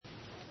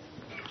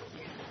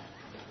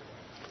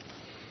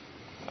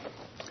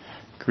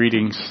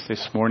Greetings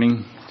this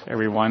morning to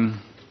everyone.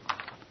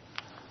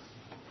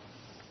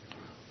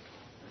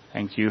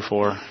 Thank you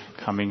for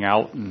coming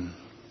out and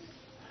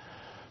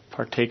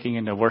partaking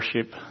in the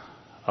worship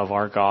of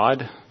our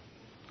God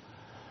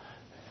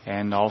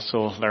and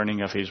also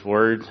learning of His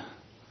Word.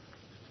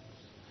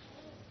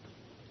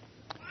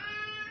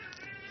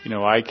 You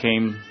know, I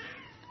came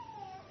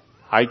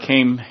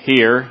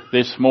here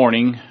this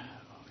morning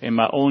in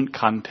my own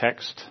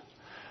context,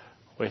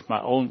 with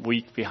my own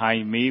week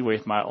behind me,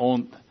 with my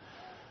own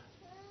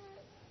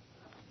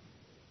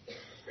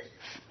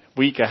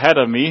week ahead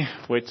of me,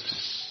 which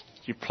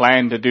you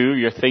plan to do,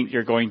 you think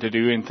you're going to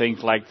do, and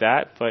things like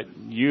that. But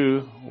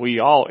we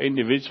all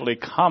individually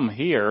come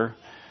here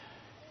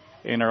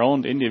in our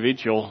own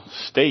individual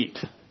state.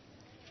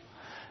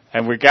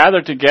 And we're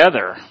gathered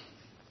together.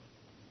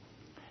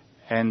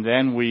 And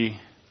then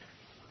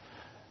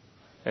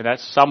and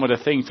that's some of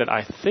the things that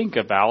I think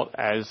about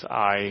as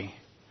I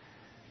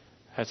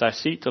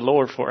seek the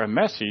Lord for a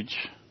message.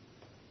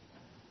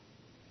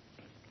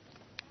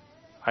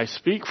 I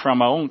speak from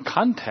my own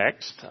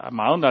context,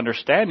 my own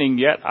understanding,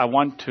 yet I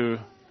want to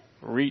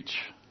reach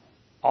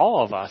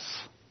all of us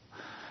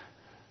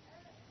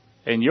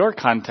in your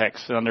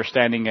context and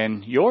understanding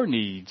and your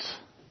needs.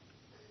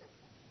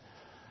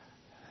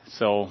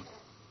 So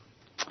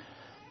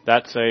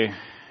that's a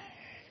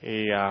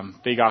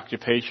big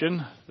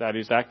occupation. That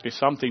is actually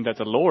something that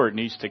the Lord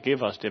needs to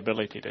give us the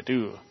ability to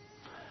do,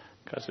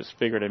 because it's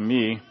bigger than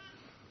me.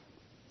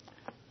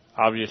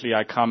 Obviously,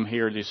 I come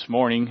here this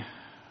morning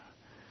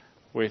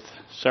with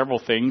several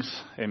things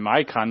in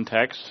my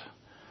context.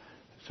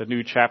 It's a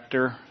new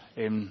chapter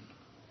in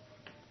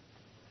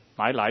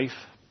my life.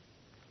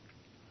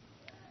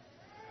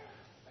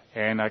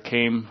 And I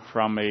came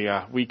from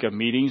a week of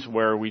meetings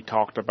where we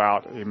talked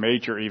about a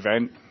major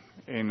event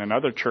in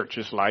another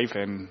church's life,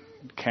 and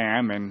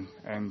CAM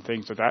and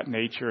things of that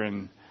nature,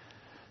 and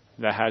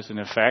that has an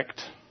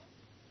effect.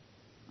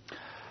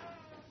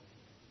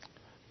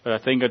 But I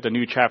think at the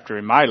new chapter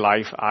in my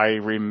life, I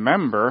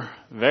remember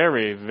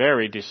very,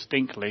 very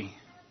distinctly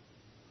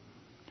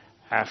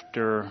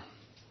after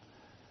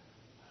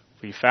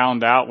we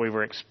found out we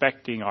were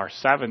expecting our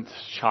 7th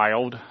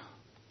child,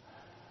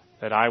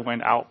 that I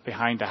went out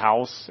behind the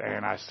house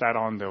and I sat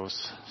on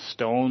those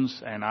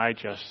stones, and I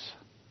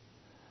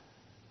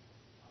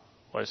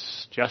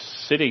was just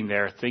sitting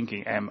there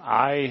thinking, am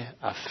I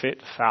a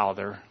fit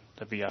father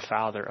to be a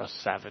father of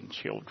 7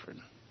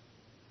 children?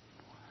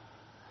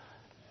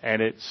 And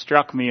it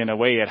struck me in a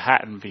way it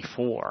hadn't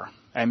before,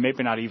 and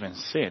maybe not even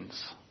since.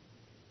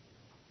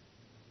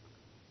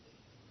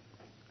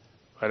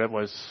 But it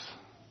was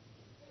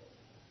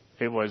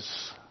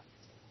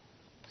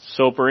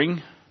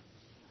sobering.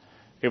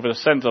 It was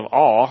a sense of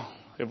awe.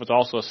 It was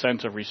also a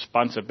sense of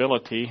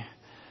responsibility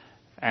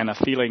and a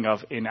feeling of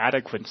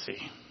inadequacy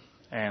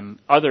and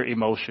other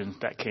emotions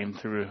that came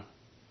through.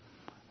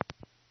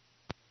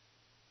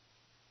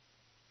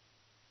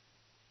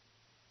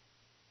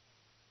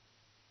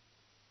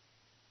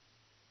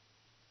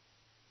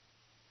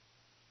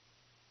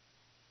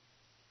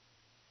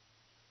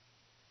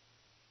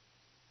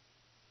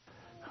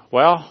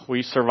 Well,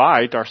 we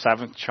survived our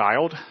 7th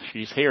child.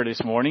 She's here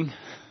this morning.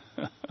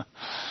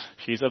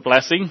 She's a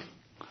blessing.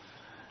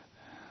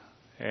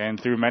 And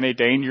through many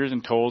dangers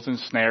and toils and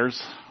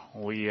snares,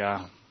 we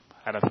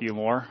had a few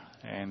more,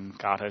 and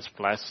God has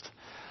blessed.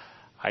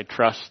 I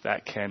trust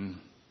that can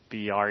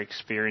be our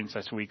experience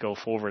as we go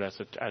forward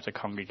as a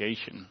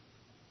congregation.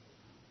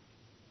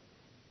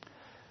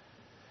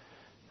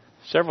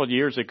 Several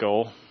years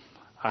ago,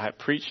 I had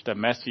preached a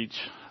message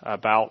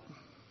about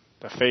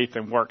the faith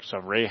and works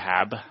of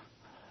Rahab,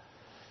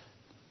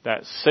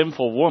 that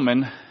sinful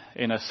woman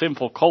in a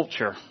sinful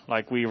culture,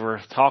 like we were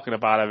talking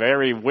about, a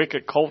very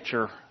wicked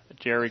culture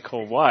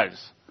Jericho was.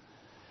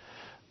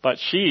 But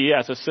she,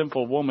 as a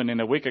sinful woman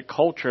in a wicked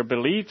culture,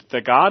 believed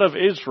the God of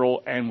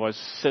Israel and was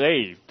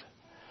saved.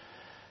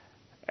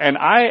 And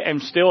I am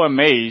still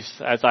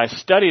amazed as I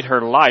studied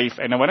her life,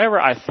 and whenever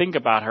I think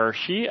about her,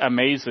 she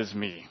amazes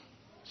me.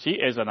 She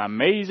is an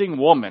amazing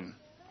woman.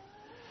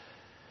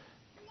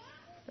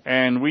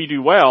 And we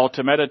do well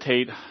to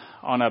meditate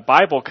on a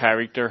Bible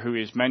character who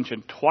is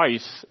mentioned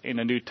twice in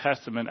the New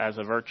Testament as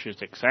a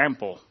virtuous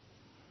example.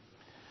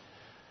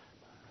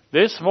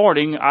 This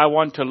morning, I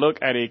want to look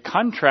at a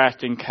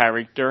contrasting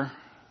character,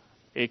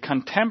 a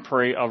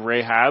contemporary of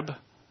Rahab.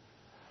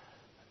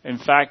 In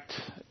fact,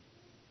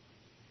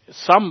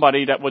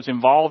 somebody that was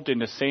involved in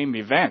the same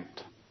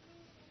event.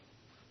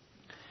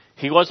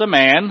 He was a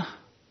man.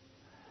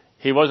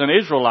 He was an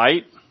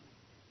Israelite.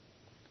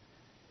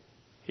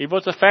 He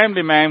was a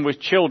family man with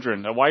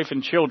children, a wife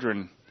and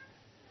children.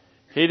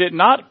 He did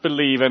not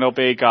believe and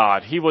obey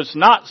God. He was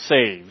not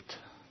saved.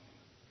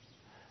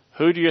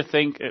 Who do you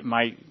think it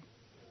might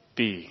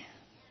be?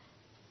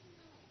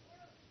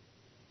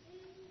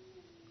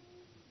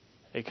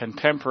 A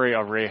contemporary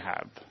of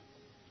Rahab.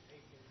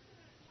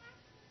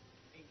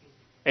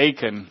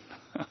 Achan.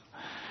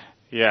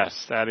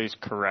 Yes, that is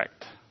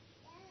correct.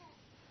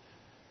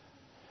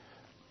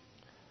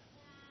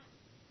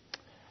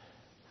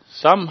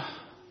 Some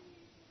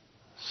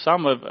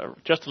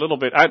just a little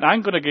bit.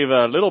 I'm going to give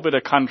a little bit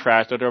of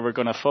contrast, although we're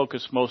going to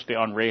focus mostly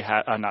on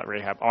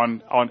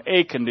on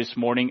Achan this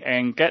morning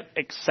and get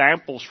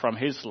examples from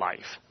his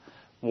life,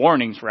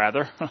 warnings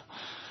rather,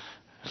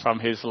 from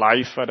his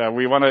life. But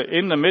we want to,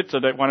 in the midst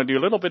of that, want to do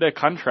a little bit of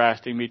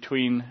contrasting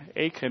between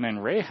Achan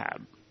and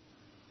Rahab.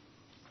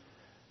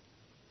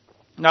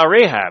 Now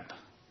Rahab,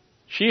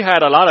 she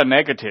had a lot of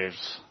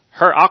negatives.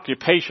 Her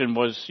occupation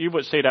was, you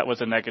would say that was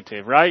a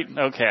negative, right?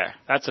 Okay,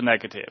 that's a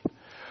negative.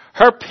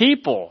 Her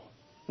people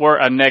were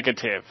a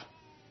negative.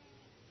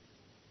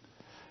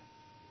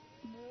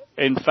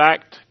 In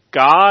fact,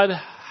 God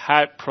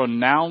had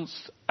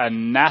pronounced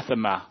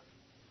anathema,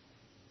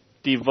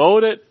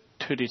 devoted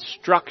to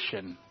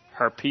destruction,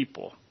 her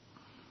people.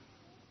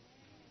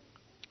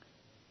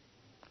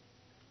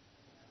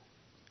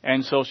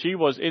 And so she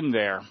was in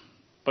there.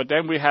 But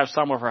then we have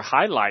some of her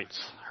highlights,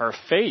 her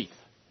faith,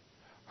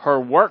 her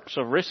works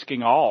of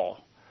risking all,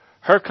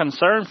 her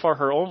concern for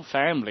her own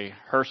family,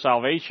 her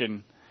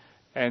salvation,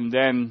 and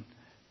then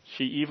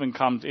she even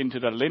comes into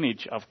the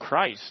lineage of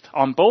Christ.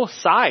 On both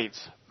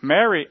sides,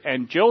 Mary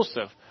and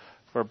Joseph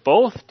were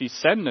both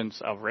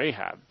descendants of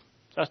Rahab.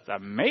 Just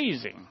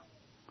amazing.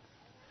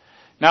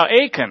 Now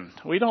Achan,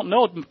 we don't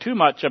know too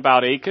much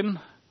about Achan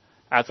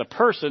as a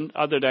person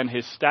other than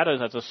his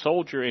status as a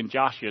soldier in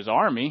Joshua's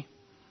army.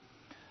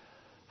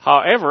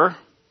 However,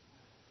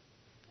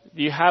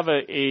 you have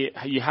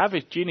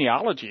his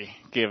genealogy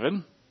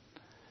given,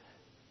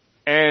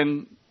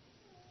 and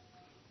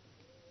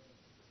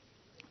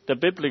the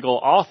biblical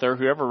author,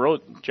 whoever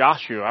wrote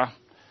Joshua,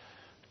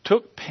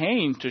 took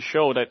pains to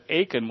show that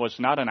Achan was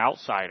not an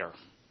outsider.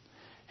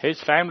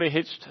 His family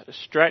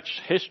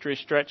history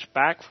stretched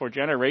back for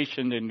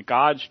generations in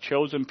God's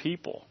chosen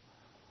people.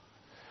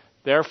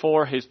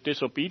 Therefore, his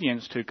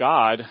disobedience to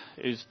God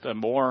is the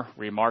more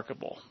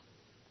remarkable.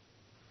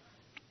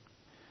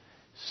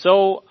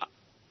 So,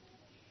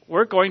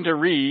 we're going to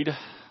read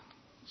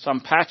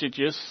some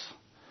passages.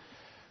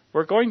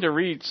 We're going to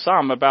read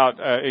some about,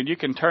 and you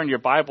can turn your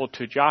Bible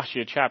to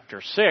Joshua chapter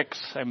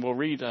 6, and we'll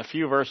read a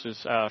few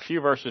verses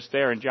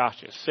there in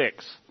Joshua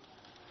 6.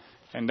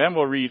 And then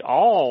we'll read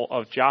all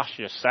of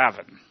Joshua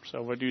 7.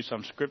 So we'll do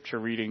some scripture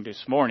reading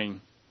this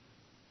morning.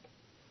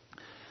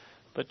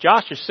 But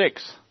Joshua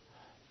 6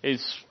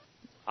 is,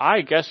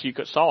 I guess you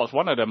could say, it's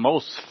one of the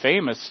most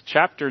famous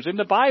chapters in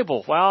the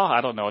Bible. Well,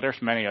 I don't know.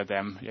 There's many of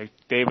them.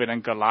 David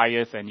and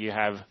Goliath, and you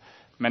have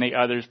many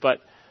others.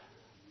 But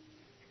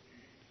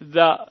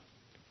the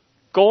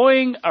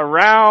going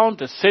around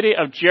the city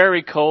of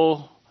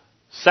Jericho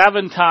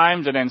 7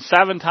 times, and then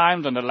 7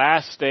 times on the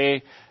last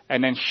day,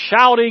 and then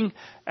shouting,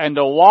 and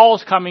the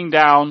walls coming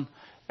down,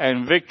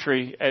 and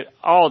victory, and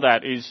all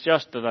that is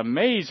just an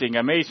amazing,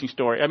 amazing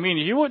story. I mean,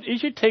 you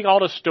should take all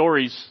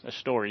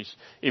the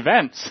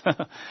events,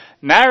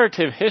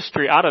 narrative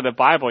history out of the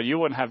Bible, you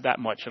wouldn't have that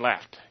much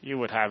left. You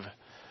would have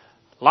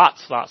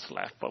lots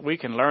left. But we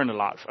can learn a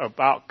lot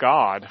about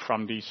God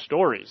from these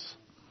stories.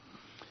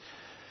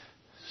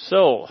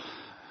 So,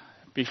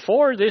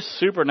 before this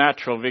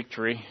supernatural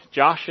victory,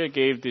 Joshua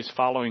gave this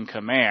following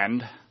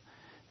command,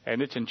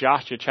 and it's in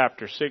Joshua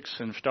chapter 6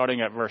 and starting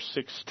at verse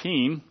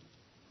 16.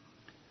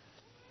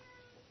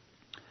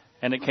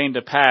 And it came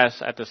to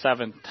pass at the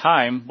 7th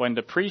time, when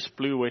the priests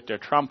blew with their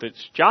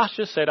trumpets,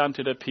 Joshua said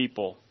unto the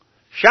people,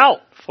 "Shout,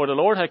 for the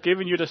Lord hath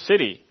given you the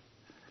city."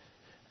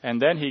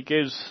 And then he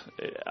gives,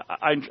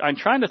 I'm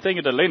trying to think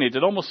of the lineage.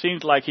 It almost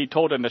seems like he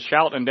told them to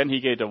shout and then he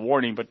gave the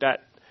warning, but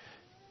that,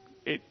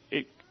 it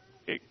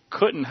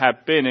couldn't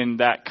have been in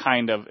that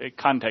kind of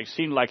context. It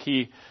seemed like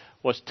he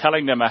was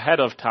telling them ahead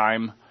of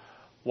time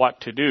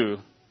what to do.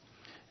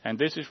 And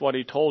this is what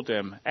he told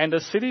them. "And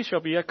the city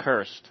shall be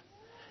accursed,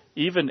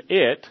 even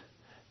it,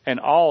 and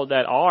all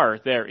that are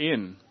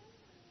therein,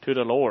 to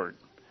the Lord.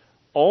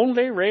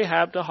 Only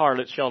Rahab the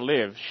harlot shall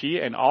live, she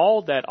and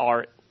all that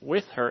are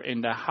with her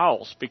in the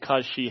house,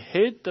 because she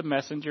hid the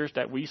messengers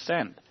that we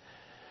sent.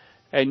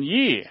 And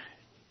ye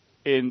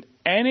in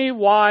any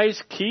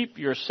wise keep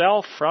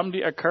yourself from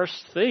the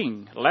accursed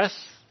thing, lest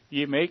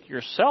ye make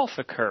yourself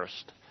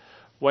accursed,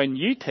 when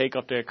ye take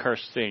up the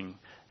accursed thing,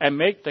 and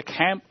make the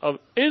camp of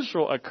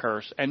Israel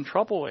accursed, and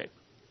trouble it.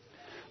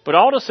 But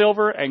all the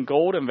silver and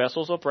gold and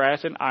vessels of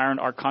brass and iron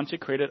are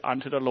consecrated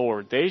unto the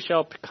Lord. They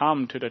shall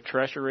come to the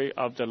treasury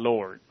of the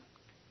Lord."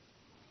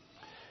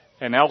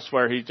 And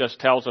elsewhere he just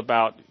tells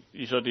about,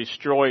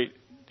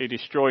 they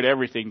destroyed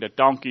everything. The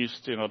donkeys,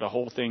 the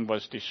whole thing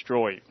was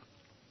destroyed.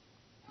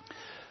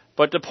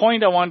 But the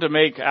point I wanted to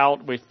make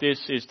out with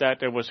this is that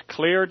there was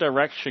clear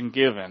direction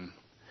given.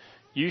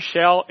 You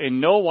shall in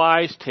no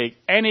wise take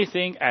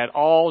anything at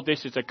all.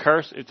 This is a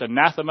curse. It's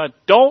anathema.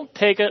 Don't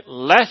take it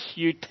lest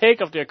you take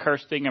of the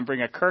accursed thing and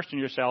bring a curse on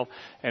yourself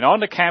and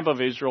on the camp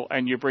of Israel,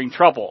 and you bring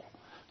trouble.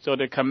 So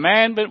the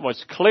commandment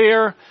was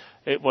clear.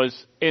 It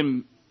was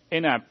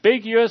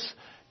unambiguous.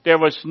 There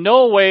was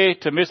no way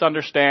to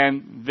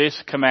misunderstand this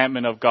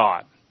commandment of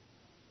God.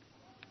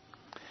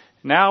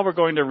 Now we're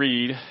going to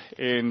read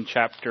in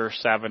chapter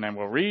 7, and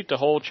we'll read the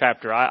whole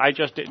chapter. I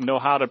just didn't know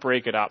how to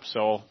break it up,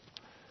 so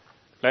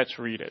let's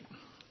read it.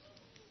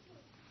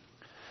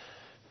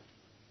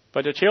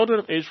 But the children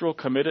of Israel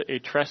committed a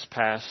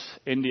trespass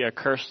in the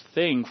accursed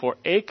thing, for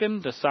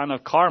Achan, the son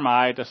of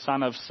Carmi, the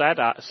son of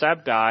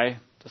Sabdi,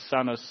 the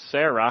son of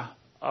Sarah,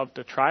 of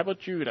the tribe of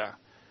Judah,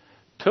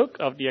 took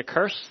of the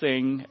accursed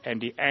thing,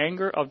 and the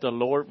anger of the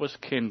Lord was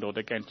kindled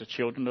against the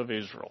children of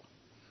Israel.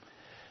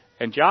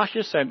 And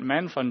Joshua sent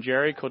men from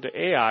Jericho to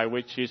Ai,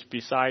 which is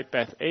beside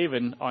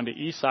Beth-aven, on the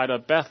east side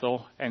of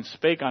Bethel, and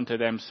spake unto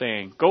them,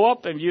 saying, Go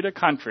up and view the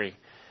country.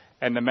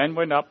 And the men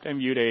went up and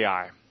viewed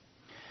Ai.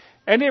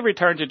 And they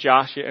returned to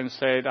Joshua and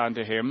said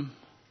unto him,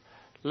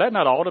 Let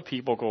not all the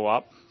people go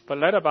up, but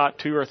let about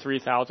 2,000 or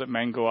 3,000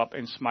 men go up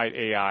and smite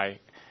Ai,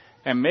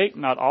 and make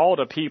not all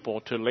the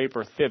people to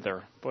labor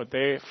thither,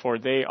 for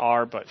they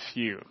are but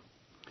few.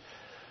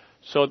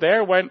 So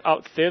there went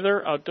out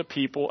thither of the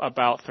people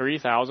about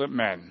 3,000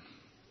 men,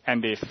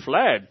 and they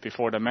fled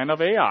before the men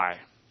of Ai.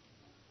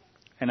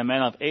 And the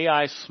men of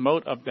Ai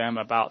smote of them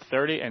about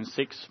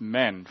 36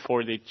 men,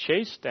 for they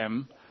chased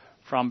them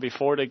from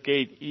before the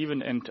gate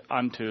even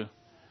unto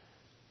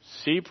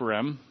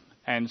Sebarim,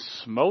 and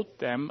smote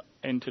them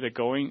into the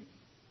going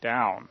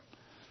down.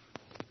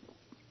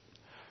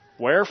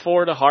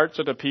 Wherefore the hearts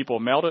of the people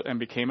melted and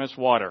became as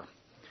water.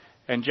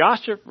 And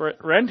Joshua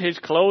rent his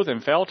clothes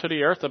and fell to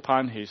the earth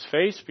upon his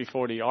face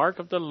before the ark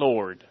of the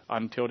Lord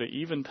until the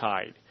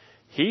eventide,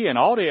 he and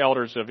all the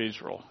elders of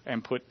Israel,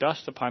 and put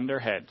dust upon their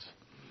heads.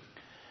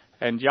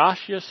 And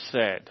Joshua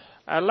said,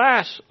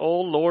 Alas,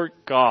 O Lord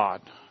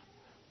God,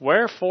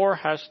 wherefore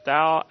hast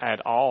thou at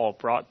all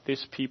brought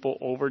this people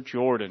over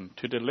Jordan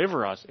to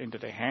deliver us into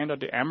the hand of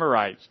the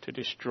Amorites to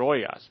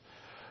destroy us?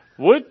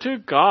 Would to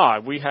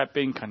God we had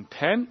been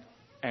content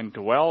and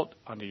dwelt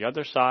on the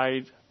other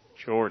side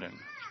Jordan.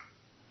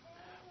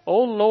 O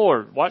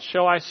Lord, what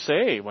shall I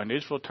say when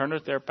Israel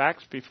turneth their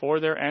backs before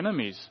their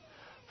enemies?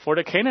 For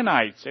the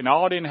Canaanites and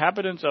all the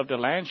inhabitants of the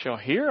land shall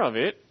hear of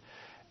it,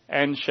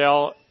 and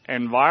shall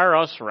envire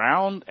us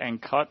round,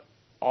 and cut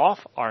off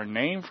our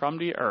name from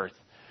the earth.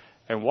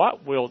 And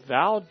what wilt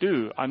thou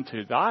do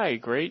unto thy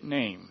great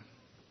name?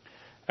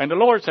 And the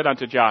Lord said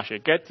unto Joshua,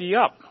 Get thee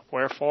up,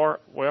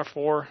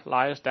 wherefore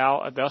liest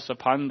thou thus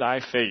upon thy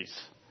face?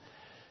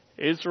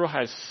 Israel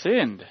has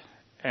sinned,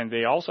 and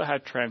they also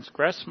have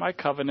transgressed my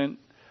covenant,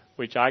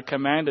 which I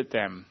commanded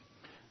them.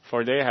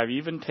 For they have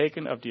even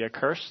taken of the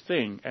accursed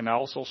thing, and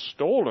also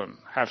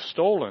have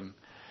stolen,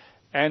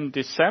 and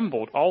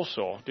dissembled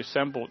also.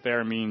 Dissembled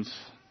there means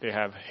they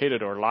have hid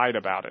it or lied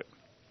about it.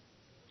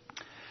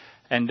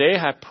 And they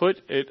have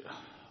put it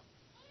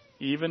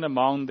even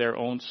among their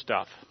own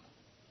stuff.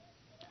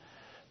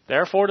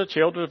 Therefore the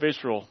children of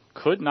Israel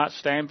could not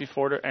stand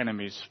before their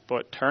enemies,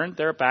 but turned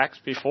their backs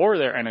before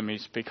their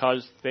enemies,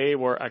 because they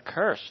were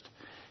accursed.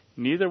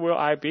 Neither will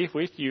I be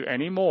with you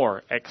any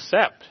more,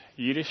 except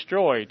ye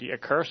destroy the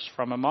accursed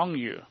from among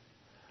you.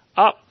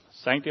 Up,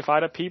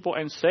 sanctify the people,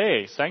 and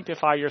say,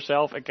 Sanctify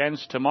yourself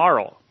against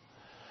tomorrow.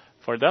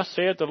 For thus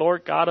saith the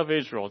Lord God of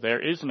Israel,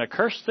 There is an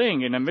accursed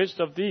thing in the midst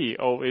of thee,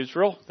 O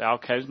Israel. Thou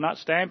canst not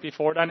stand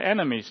before thine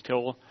enemies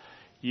till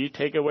ye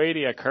take away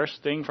the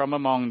accursed thing from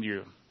among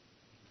you.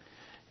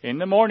 In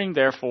the morning,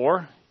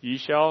 therefore, ye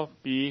shall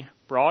be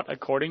brought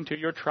according to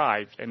your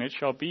tribes, and it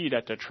shall be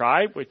that the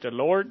tribe which the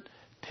Lord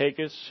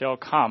taketh shall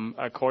come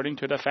according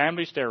to the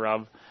families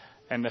thereof,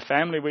 and the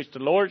family which the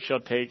Lord shall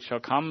take shall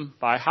come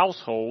by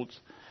households,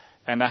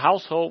 and the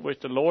household which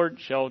the Lord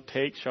shall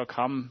take shall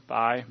come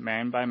by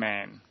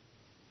man.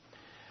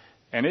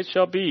 And it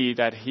shall be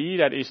that he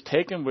that is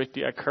taken with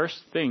the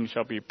accursed thing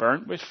shall be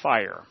burnt with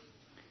fire,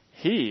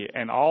 he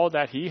and all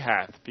that he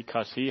hath,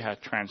 because he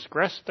hath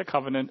transgressed the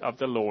covenant of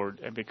the Lord,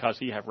 and because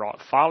he hath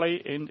wrought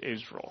folly in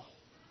Israel.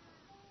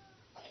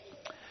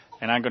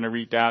 And I'm going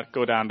to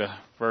go down to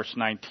verse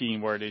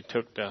 19, where they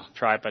took the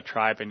tribe by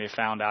tribe, and they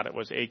found out it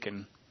was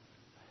Achan.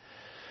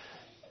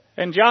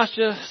 And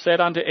Joshua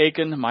said unto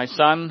Achan, My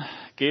son,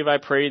 give, I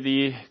pray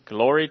thee,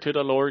 glory to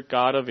the Lord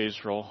God of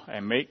Israel,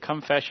 and make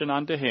confession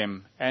unto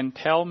him, and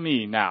tell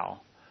me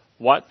now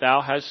what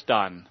thou hast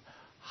done.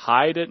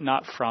 Hide it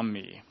not from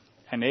me.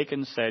 And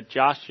Achan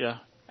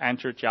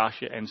answered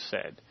Joshua and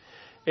said,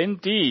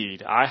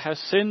 Indeed, I have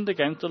sinned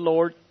against the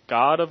Lord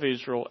God of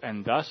Israel,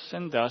 and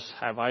thus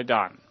have I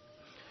done.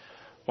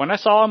 When I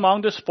saw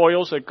among the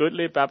spoils a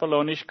goodly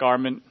Babylonish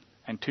garment,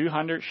 and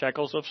 200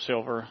 shekels of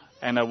silver,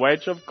 and a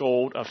wedge of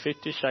gold of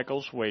 50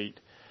 shekels weight,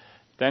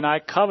 then I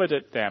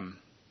coveted them,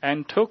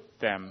 and took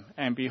them,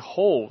 and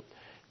behold,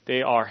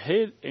 they are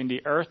hid in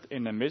the earth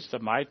in the midst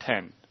of my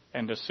tent,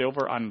 and the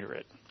silver under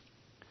it.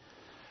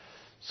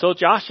 So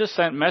Joshua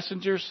sent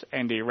messengers,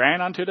 and they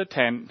ran unto the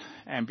tent,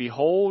 and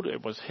behold,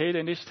 it was hid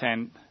in his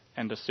tent,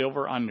 and the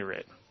silver under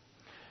it.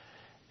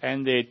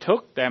 And they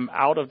took them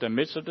out of the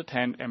midst of the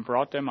tent, and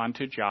brought them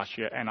unto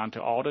Joshua, and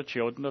unto all the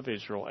children of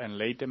Israel, and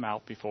laid them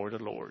out before the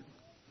Lord.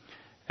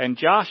 And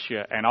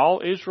Joshua and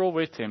all Israel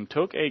with him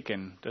took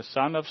Achan, the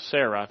son of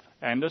Sarah,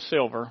 and the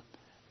silver,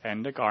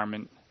 and the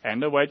garment,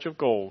 and the wedge of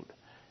gold,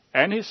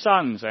 and his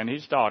sons, and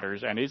his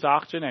daughters, and his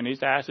oxen, and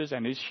his asses,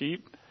 and his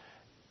sheep,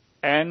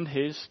 and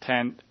his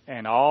tent,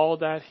 and all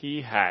that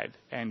he had,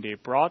 and they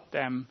brought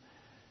them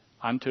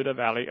unto the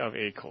valley of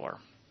Achor.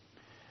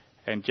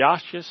 And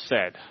Joshua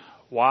said,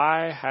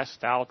 Why hast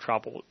thou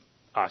troubled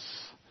us?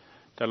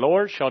 The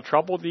Lord shall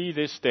trouble thee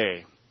this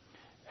day.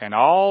 And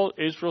all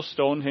Israel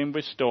stoned him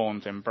with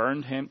stones, and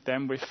burned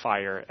them with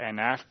fire. And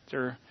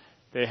after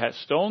they had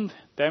stoned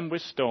them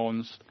with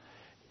stones,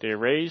 they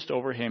raised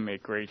over him a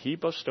great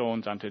heap of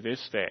stones unto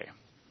this day.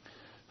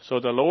 So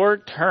the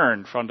Lord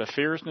turned from the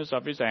fierceness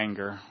of his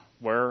anger,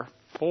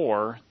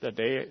 wherefore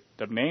the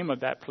name of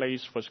that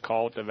place was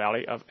called the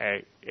Valley of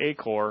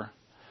Achor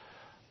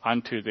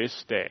unto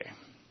this day,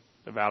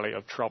 the Valley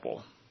of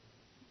Trouble.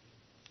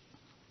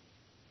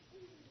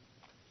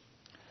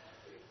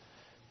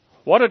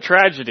 What a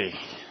tragedy.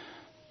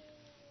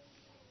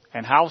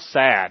 And how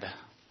sad.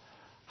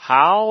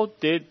 How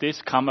did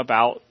this come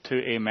about to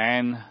a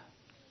man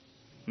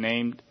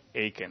named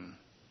Achan?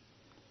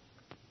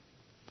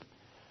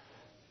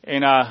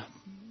 In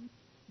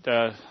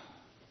the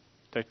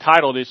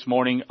title this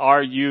morning,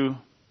 are you,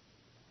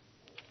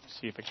 let's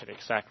see if I get it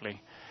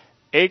exactly,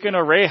 Achan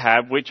or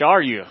Rahab, which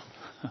are you?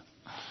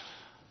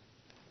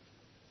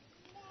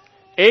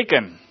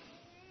 Achan,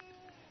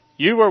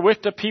 you were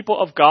with the people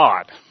of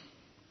God.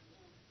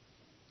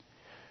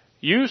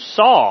 You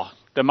saw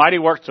the mighty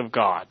works of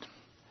God.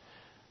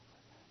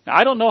 Now,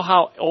 I don't know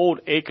how old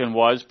Achan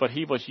was, but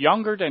he was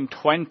younger than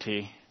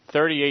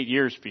 38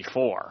 years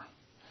before.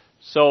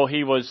 So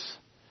he was,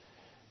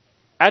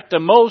 at the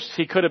most,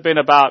 he could have been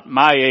about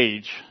my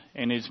age,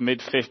 in his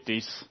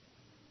mid-50s.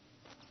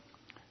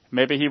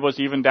 Maybe he was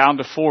even down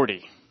to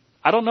 40.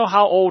 I don't know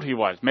how old he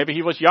was. Maybe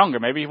he was younger.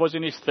 Maybe he was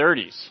in his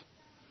 30s.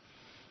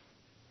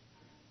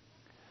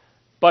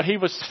 But he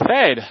was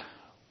fed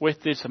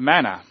with this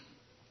manna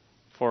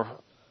for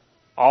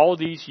all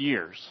these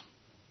years.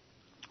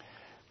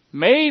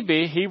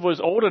 Maybe he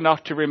was old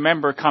enough to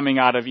remember coming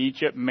out of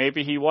Egypt.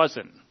 Maybe he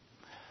wasn't.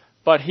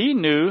 But he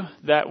knew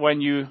that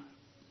when you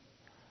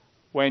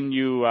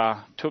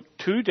took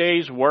 2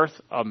 days worth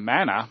of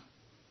manna,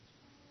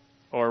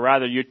 or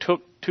rather you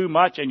took too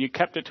much and you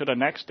kept it to the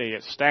next day,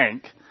 it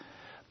stank.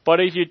 But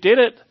if you did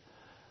it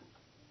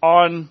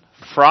on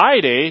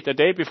Friday, the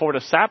day before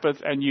the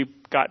Sabbath, and you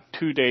got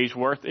 2 days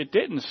worth, it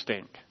didn't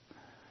stink.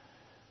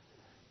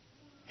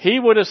 He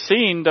would have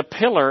seen the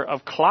pillar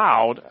of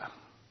cloud,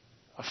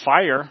 a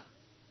fire,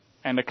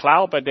 and a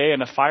cloud by day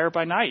and a fire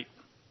by night.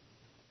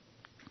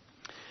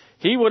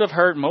 He would have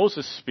heard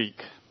Moses speak.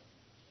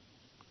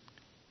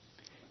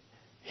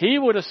 He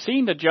would have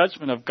seen the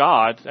judgment of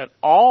God that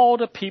all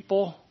the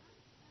people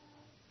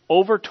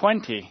over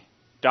 20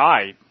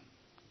 died,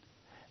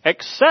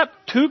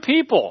 except 2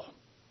 people,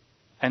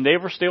 and they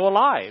were still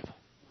alive,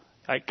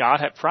 like God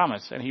had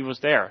promised, and he was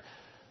there.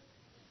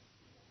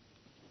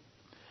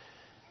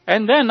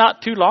 And then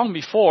not too long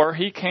before,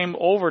 he came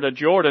over the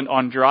Jordan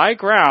on dry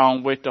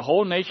ground with the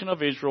whole nation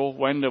of Israel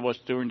when there was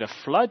during the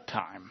flood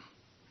time,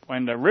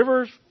 when the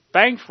river's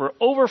banks were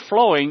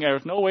overflowing, there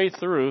was no way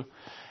through,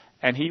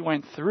 and he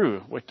went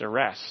through with the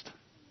rest.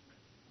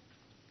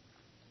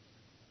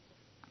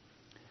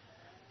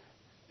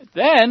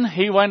 Then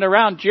he went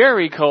around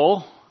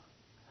Jericho,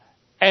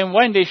 and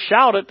when they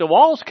shouted, the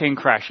walls came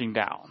crashing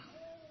down.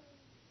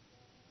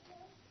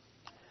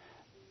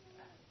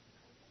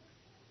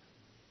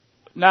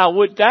 Now,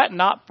 would that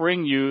not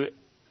bring you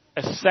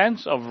a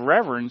sense of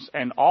reverence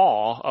and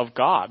awe of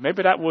God?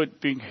 Maybe that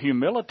would be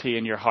humility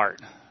in your heart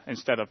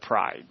instead of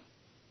pride.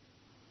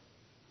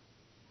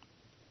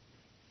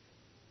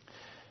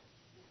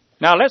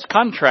 Now, let's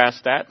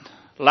contrast that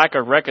lack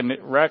of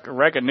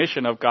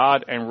recognition of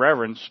God and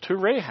reverence to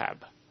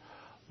Rahab.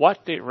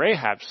 What did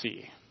Rahab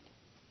see?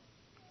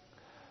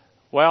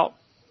 Well,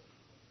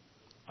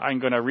 I'm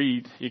going to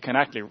read. You can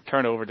actually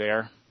turn over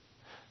there.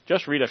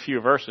 Just read a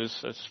few verses.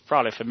 It's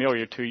probably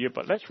familiar to you,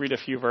 but let's read a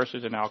few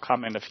verses and I'll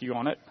comment a few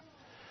on it.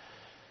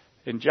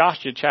 In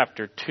Joshua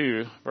chapter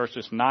 2,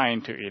 verses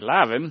 9 to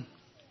 11,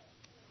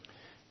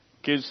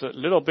 gives a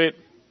little bit,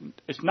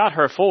 it's not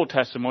her full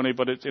testimony,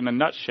 but it's in a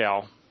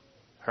nutshell,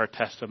 her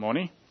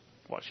testimony,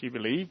 what she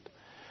believed.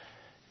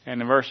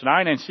 And in verse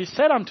 9, and she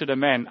said unto the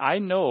men, I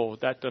know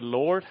that the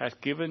Lord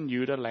hath given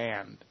you the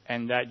land,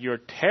 and that your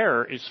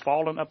terror is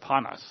fallen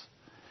upon us,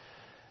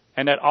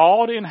 and that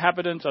all the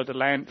inhabitants of the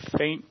land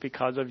faint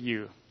because of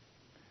you.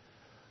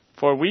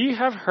 For we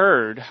have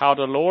heard how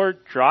the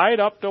Lord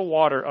dried up the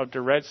water of the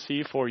Red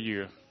Sea for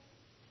you.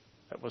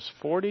 That was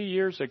 40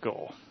 years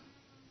ago.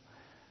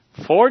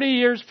 40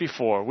 years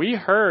before, we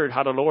heard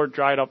how the Lord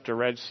dried up the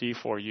Red Sea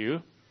for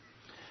you.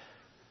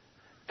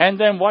 And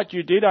then what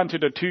you did unto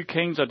the 2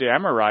 kings of the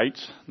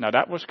Amorites, now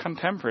that was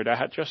contemporary, that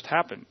had just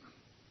happened,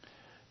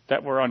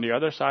 that were on the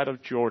other side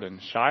of Jordan,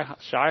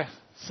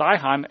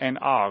 Sihon and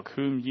Og,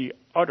 whom ye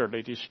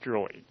utterly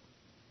destroyed.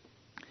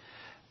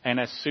 And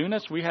as soon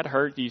as we had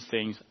heard these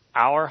things,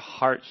 our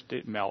hearts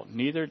did melt,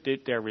 neither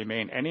did there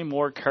remain any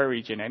more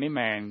courage in any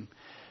man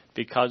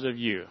because of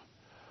you.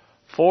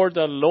 For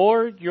the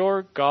Lord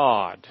your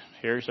God,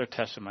 here's our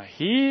testimony,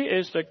 he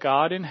is the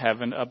God in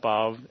heaven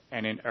above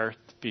and in earth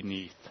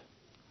beneath.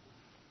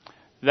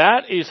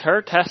 That is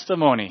her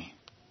testimony.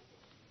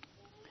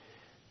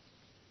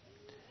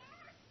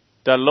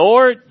 The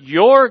Lord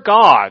your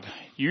God,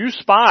 you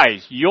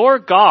spies, your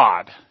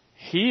God,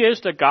 He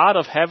is the God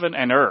of heaven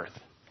and earth.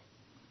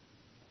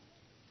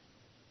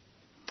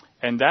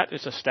 And that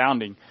is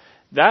astounding.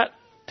 That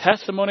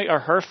testimony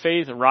of her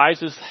faith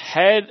rises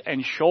head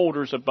and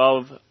shoulders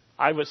above,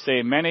 I would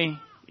say, many,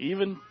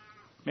 even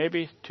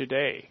maybe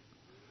today.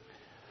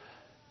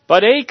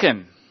 But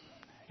Achan,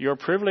 your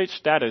privileged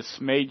status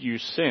made you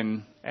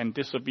sin and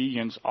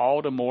disobedience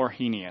all the more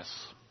heinous.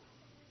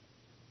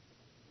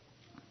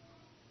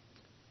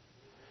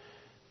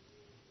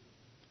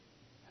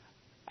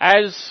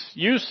 As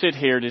you sit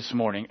here this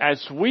morning,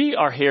 as we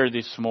are here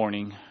this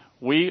morning,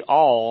 we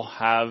all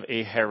have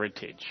a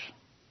heritage.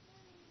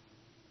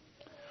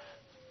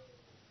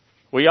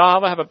 We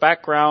all have a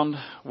background,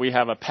 we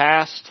have a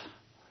past,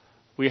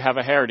 we have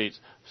a heritage.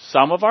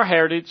 Some of our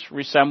heritage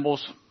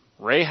resembles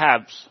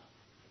Rahab's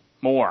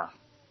more.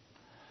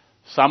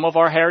 Some of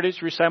our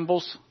heritage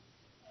resembles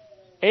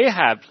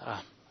Achan's.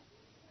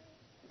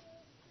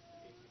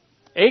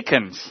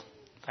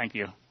 Thank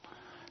you.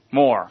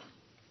 More.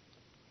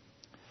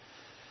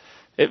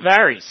 It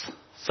varies.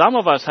 Some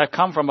of us have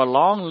come from a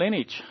long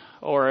lineage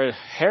or a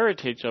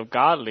heritage of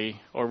godly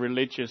or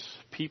religious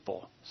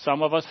people.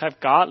 Some of us have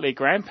godly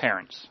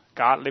grandparents,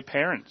 godly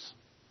parents.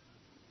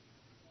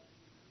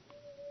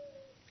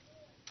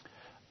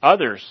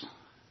 Others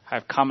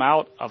have come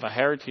out of a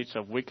heritage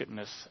of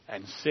wickedness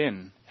and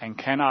sin and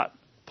cannot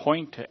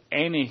point to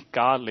any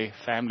godly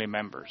family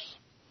members.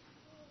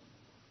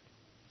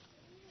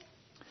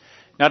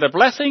 Now the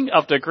blessing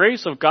of the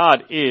grace of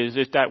God is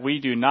that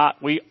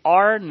we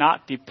are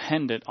not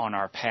dependent on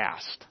our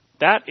past.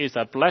 That is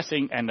a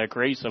blessing and the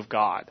grace of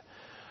God.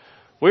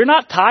 We're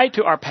not tied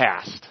to our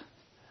past.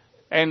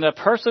 And a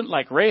person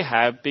like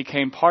Rahab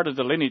became part of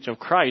the lineage of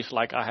Christ,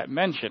 like I had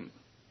mentioned.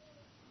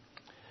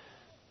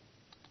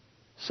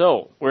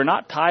 So, we're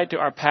not tied to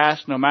our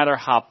past no matter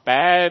how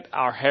bad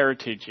our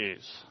heritage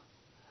is.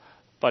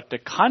 But the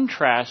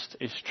contrast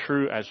is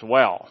true as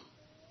well.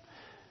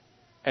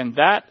 And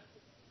that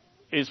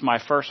is my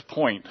first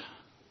point.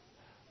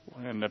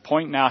 And the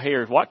point now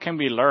here is, what can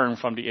we learn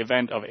from the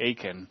event of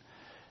Achan?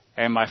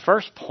 And my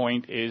first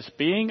point is,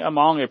 being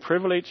among a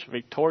privileged,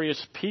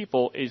 victorious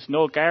people is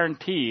no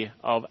guarantee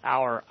of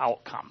our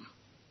outcome,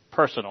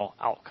 personal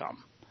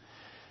outcome.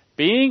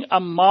 Being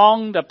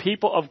among the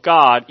people of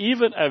God,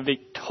 even a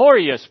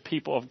victorious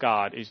people of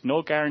God, is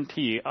no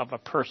guarantee of a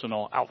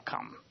personal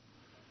outcome.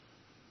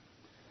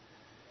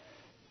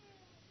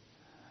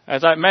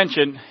 As I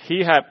mentioned,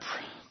 he had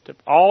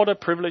all the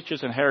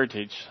privileges and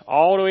heritage,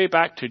 all the way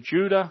back to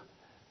Judah,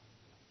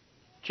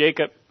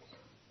 Jacob,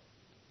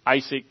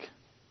 Isaac,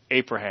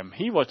 Abraham.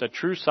 He was a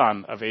true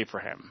son of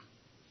Abraham.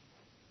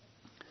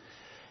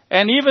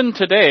 And even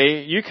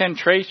today, you can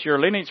trace your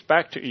lineage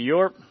back to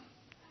Europe.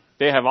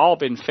 They have all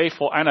been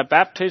faithful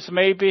Anabaptists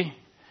maybe.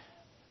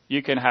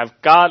 You can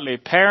have godly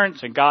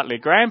parents and godly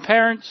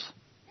grandparents.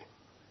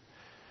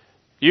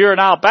 You are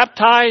now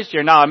baptized.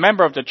 You're now a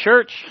member of the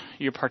church.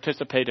 You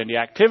participate in the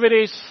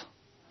activities.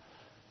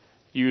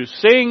 You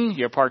sing.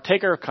 You're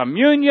partaker of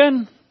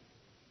communion.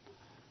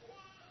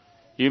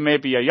 You may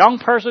be a young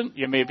person.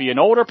 You may be an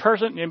older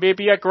person. You may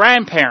be a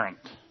grandparent.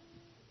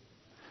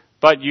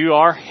 But you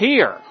are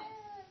here.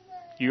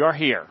 You are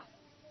here.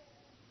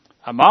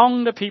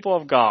 Among the people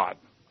of God.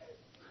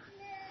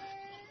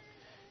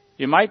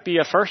 You might be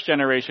a first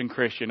generation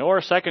Christian or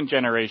a second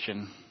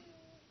generation.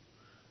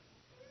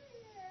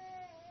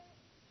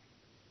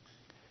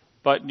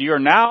 But you're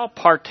now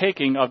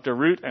partaking of the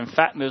root and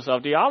fatness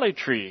of the olive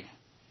tree.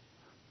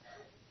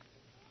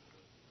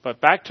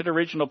 But back to the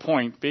original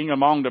point, being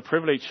among the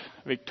privileged,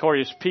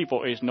 victorious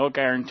people is no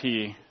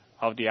guarantee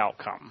of the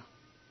outcome.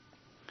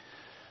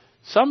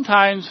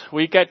 Sometimes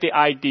we get the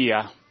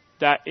idea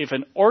that if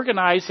an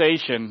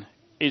organization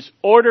is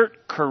ordered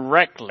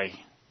correctly,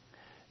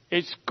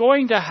 it's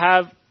going to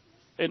have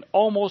an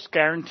almost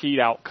guaranteed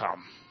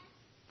outcome.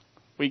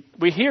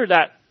 We hear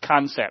that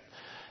concept,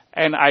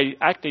 and I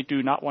actually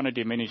do not want to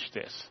diminish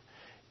this.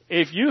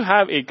 If you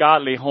have a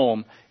godly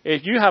home,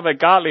 if you have a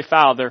godly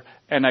father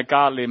and a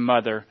godly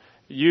mother,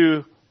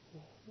 the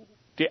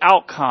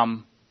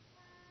outcome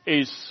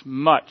is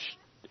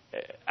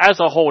as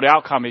a whole, the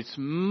outcome is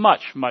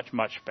much, much,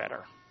 much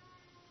better.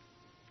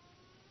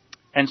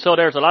 And so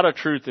there's a lot of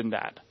truth in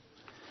that.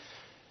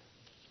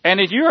 And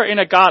if you are in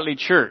a godly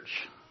church,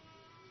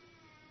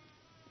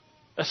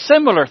 a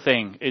similar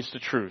thing is the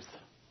truth.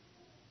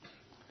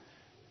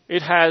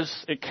 It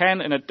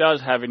can and it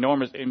does have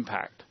enormous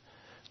impact.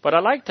 But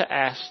I'd like to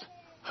ask,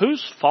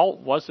 whose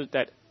fault was it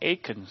that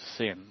Achan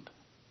sinned?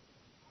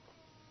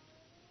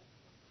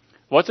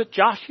 Was it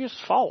Joshua's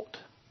fault?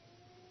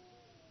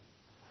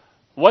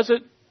 Was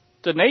it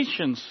the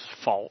nation's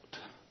fault?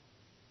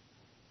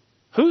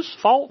 Whose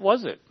fault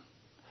was it?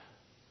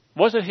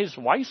 Was it his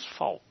wife's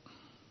fault?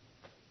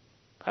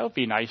 That would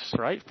be nice,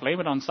 right?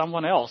 Blame it on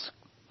someone else,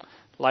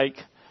 like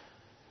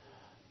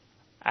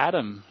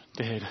Adam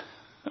did.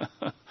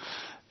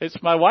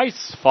 It's my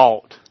wife's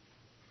fault.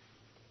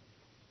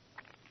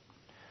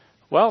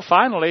 Well,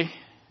 finally,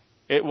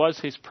 it was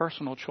his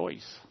personal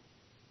choice.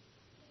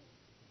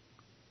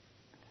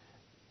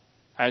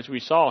 as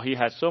we saw, he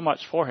had so much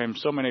for him,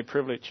 so many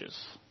privileges.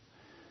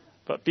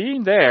 But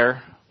being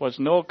there was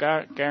no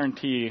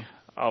guarantee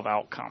of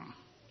outcome.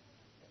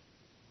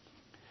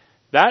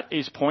 That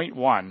is point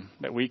one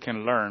that we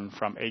can learn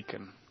from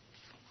Achan.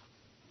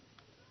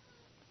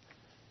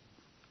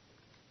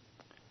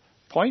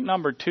 Point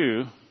number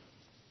two,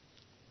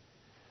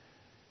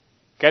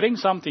 getting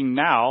something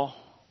now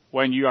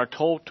when you are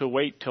told to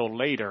wait till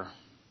later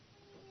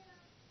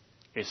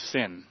is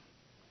sin.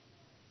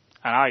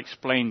 And I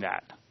explained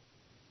that.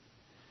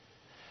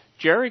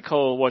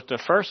 Jericho was the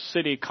first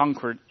city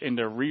conquered in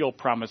the real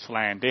promised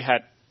land. They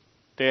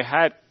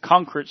had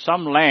conquered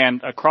some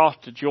land across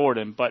the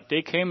Jordan, but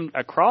they came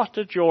across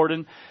the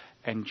Jordan,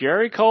 and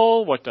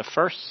Jericho was the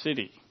first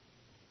city.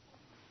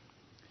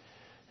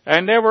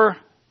 And there were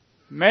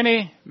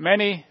many,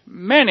 many,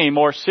 many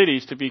more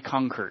cities to be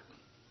conquered.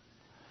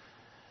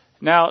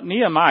 Now,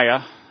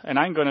 Nehemiah, and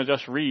I'm going to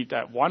just read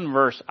that one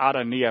verse out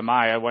of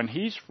Nehemiah. When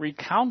he's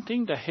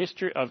recounting the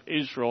history of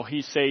Israel,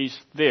 he says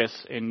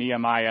this in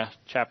Nehemiah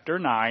chapter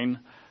 9,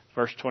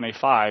 verse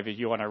 25, if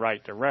you want to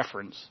write the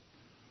reference.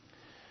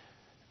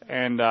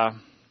 And I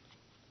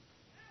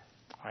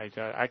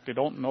actually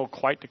don't know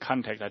quite the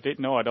context. I didn't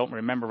know, I don't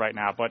remember right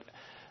now, but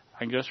I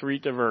can just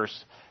read the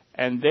verse.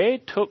 And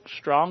they took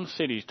strong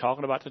cities,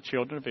 talking about the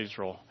children of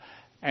Israel,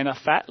 and a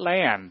fat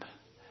land,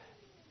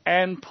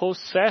 and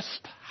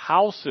possessed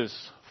houses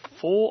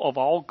full of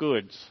all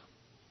goods,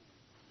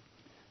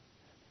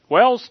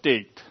 wells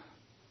digged,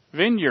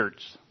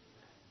 vineyards,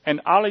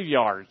 and olive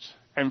yards,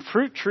 and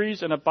fruit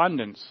trees in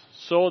abundance.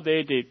 So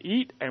they did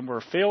eat and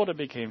were filled and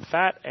became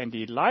fat and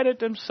delighted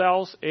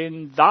themselves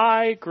in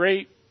thy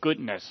great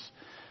goodness.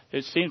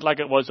 It seems like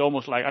it was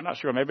almost like, I'm not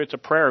sure, maybe it's a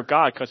prayer of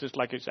God because it's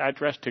like it's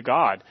addressed to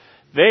God.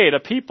 They, the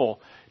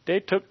people, they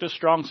took the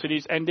strong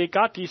cities and they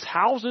got these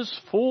houses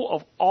full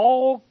of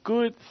all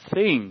good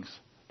things.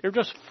 They're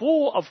just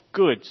full of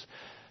goods.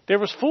 They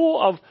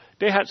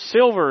had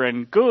silver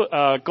and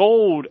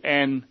gold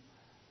and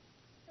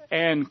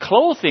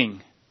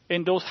clothing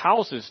in those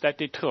houses that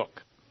they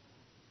took.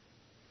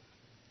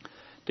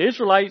 The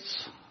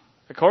Israelites,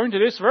 according to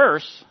this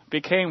verse,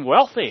 became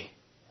wealthy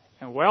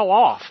and well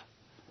off.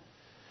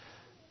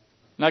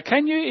 Now,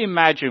 can you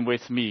imagine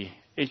with me,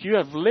 if you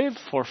have lived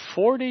for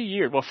 40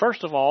 years, well,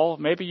 first of all,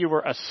 maybe you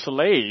were a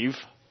slave.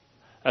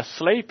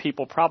 Slave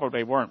people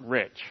probably weren't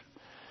rich.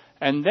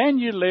 And then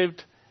you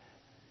lived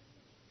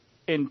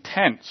in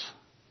tents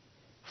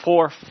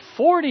for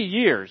 40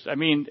 years. I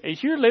mean,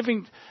 if you're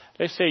living,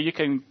 let's say you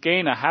can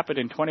gain a habit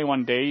in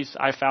 21 days.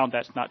 I found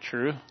that's not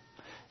true.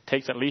 It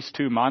takes at least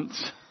 2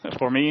 months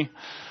for me.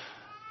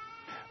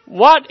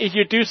 What if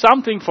you do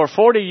something for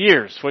 40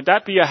 years? Would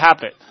that be a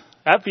habit?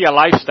 That'd be a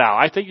lifestyle.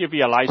 I think it'd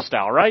be a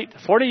lifestyle, right?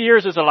 40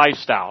 years is a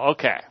lifestyle.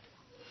 Okay.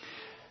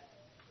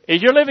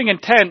 If you're living in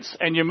tents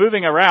and you're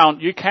moving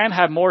around, you can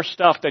have more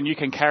stuff than you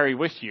can carry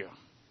with you.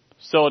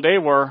 So they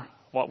were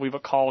what we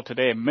would call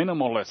today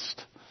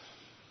minimalist.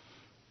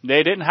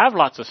 They didn't have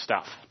lots of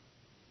stuff.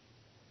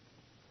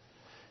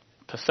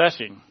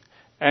 Possessing.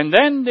 And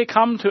then they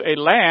come to a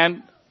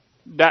land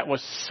that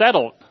was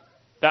settled,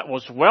 that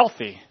was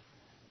wealthy,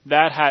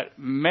 that had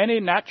many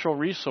natural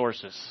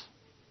resources.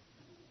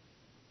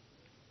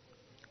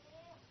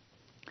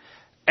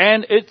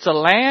 And it's a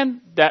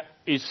land that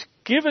is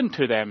given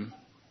to them.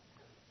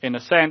 In a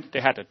sense,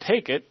 they had to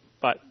take it,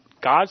 but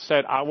God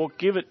said, I will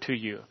give it to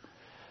you.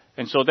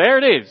 And so there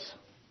it is,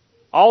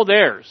 all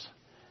theirs.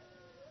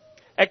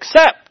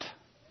 Except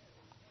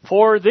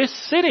for this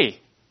city,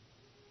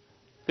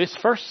 this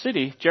first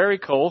city,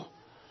 Jericho.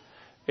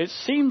 It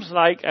seems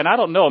like, and I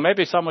don't know,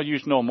 maybe some of you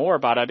know more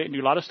about it. I didn't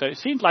do a lot of study. It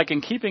seems like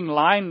in keeping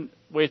line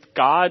with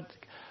God,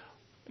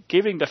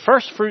 giving the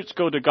first fruits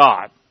go to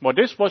God. Well,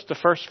 this was the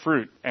first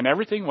fruit, and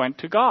everything went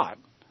to God.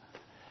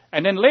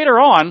 And then later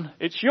on,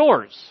 it's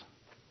yours.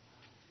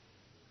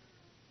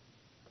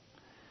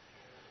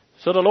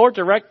 So the Lord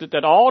directed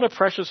that all the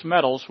precious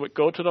metals would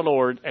go to the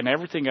Lord, and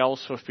everything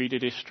else would be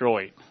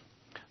destroyed.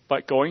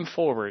 But going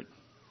forward,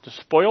 the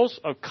spoils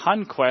of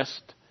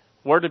conquest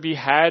were to be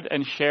had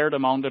and shared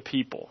among the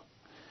people.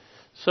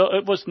 So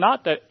it was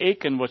not that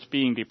Achan was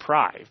being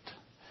deprived.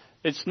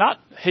 It's not,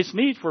 his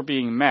needs were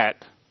being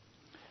met.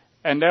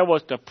 And there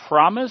was the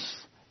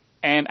promise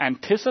and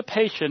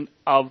anticipation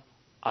of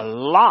a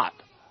lot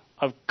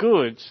of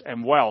goods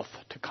and wealth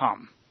to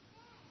come.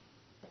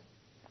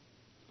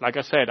 Like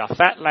I said, a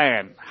fat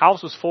land,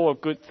 houses full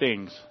of good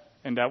things,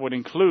 and that would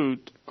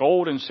include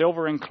gold and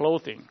silver and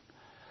clothing.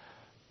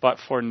 But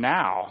for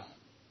now,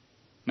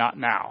 not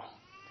now.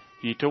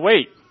 You need to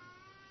wait.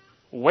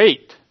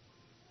 Wait.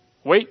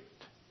 Wait.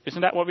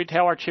 Isn't that what we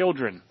tell our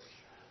children?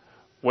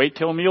 Wait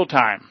till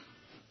mealtime.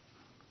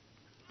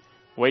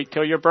 Wait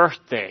till your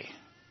birthday.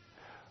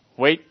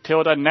 Wait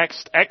till the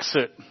next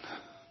exit.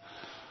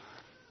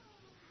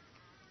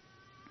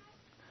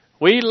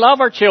 We love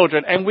our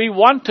children and we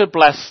want to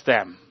bless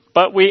them,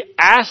 but we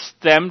ask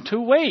them to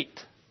wait.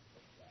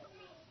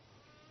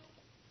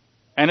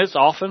 And it's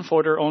often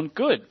for their own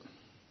good.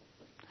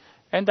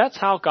 And that's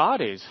how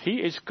God is. He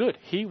is good.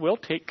 He will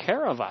take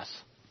care of us.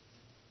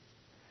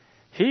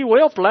 He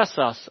will bless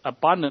us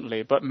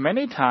abundantly, but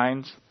many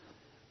times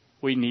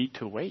we need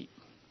to wait.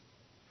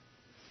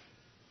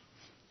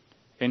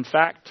 In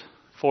fact,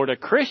 for the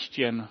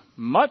Christian,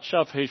 much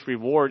of his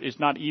reward is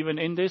not even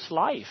in this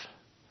life.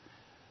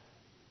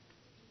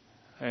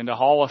 In the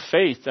Hall of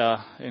Faith,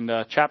 in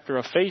the chapter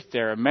of faith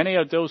there, many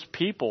of those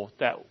people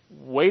that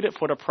waited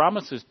for the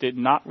promises did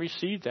not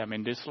receive them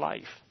in this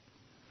life.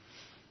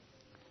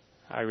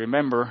 I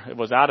remember it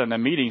was out in a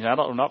meeting. I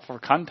don't know for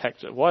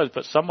context it was,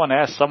 but someone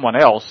asked someone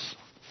else.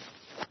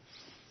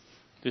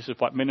 This is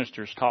what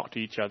ministers talk to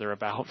each other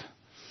about.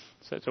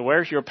 Said, so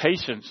where's your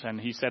patience?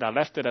 And he said, I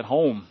left it at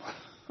home.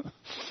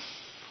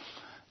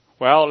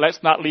 Well,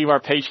 let's not leave our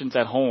patience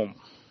at home.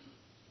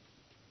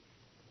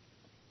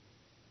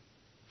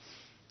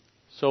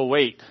 So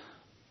wait.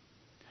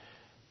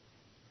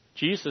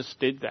 Jesus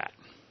did that.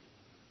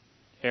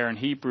 Here in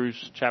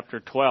Hebrews chapter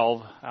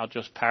 12, I'll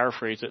just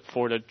paraphrase it.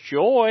 For the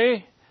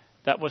joy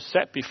that was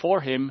set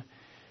before him,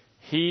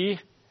 he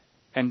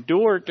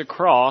endured the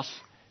cross.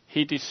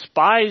 He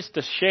despised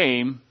the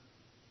shame,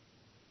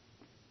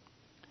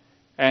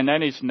 and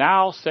then is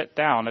now set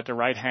down at the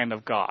right hand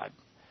of God.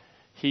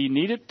 He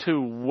needed to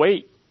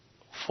wait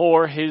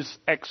for his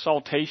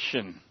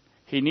exaltation.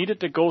 He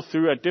needed to go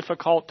through a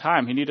difficult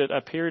time. He needed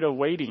a period of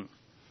waiting.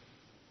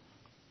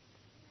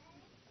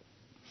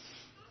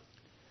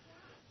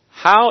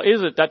 How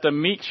is it that the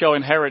meek shall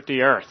inherit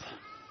the earth?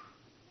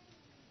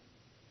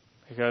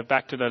 We go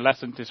back to the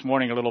lesson this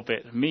morning a little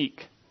bit.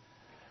 Meek.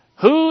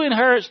 Who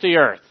inherits the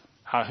earth?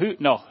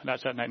 No,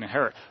 that's not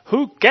inherit.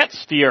 Who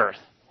gets the earth?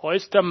 Well,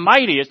 it's the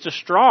mighty, it's the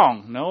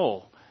strong.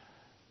 No.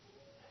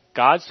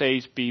 God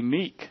says, be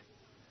meek.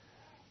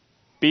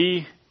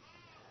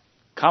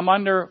 Come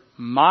under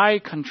my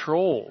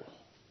control.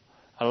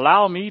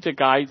 Allow me to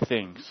guide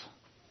things.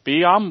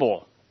 Be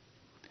humble.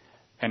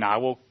 And I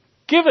will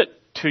give it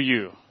to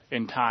you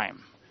in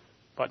time,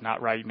 but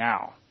not right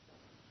now.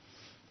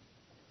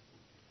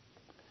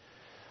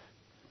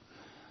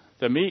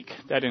 The meek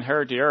that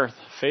inherit the earth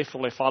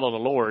faithfully follow the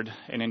Lord,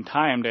 and in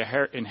time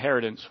the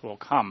inheritance will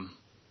come.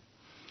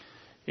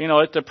 You know,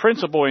 it's the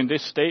principle in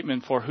this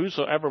statement, for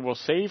whosoever will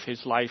save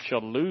his life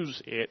shall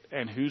lose it,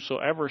 and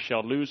whosoever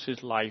shall lose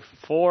his life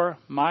for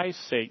my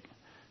sake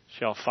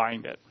shall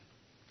find it.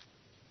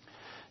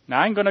 Now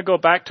I'm going to go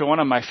back to one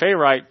of my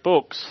favorite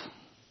books,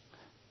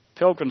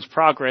 Pilgrim's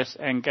Progress,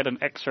 and get an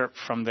excerpt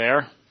from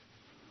there.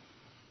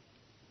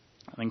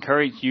 I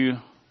encourage you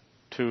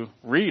to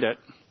read it.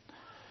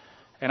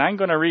 And I'm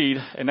going to read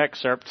an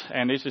excerpt,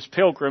 and this is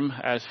Pilgrim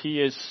as he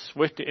is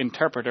with the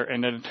interpreter,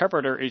 and the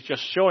interpreter is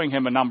just showing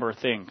him a number of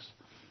things.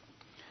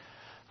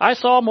 I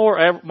saw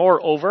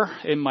moreover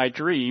in my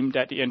dream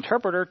that the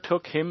interpreter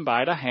took him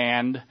by the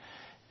hand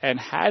and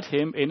had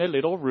him in a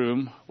little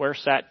room where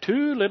sat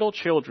 2 little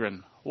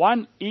children,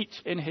 one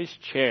each in his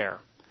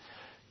chair.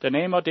 The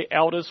name of the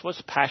eldest was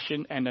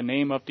Passion, and the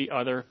name of the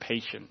other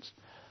Patience.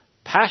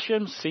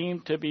 Passion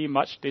seemed to be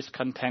much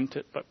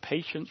discontented, but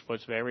Patience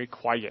was very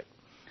quiet.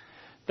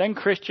 Then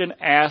Christian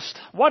asked,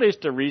 what is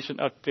the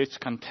reason of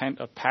discontent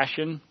of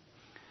Passion?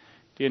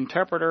 The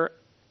interpreter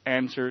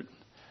answered,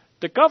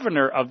 the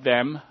governor of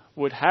them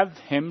would have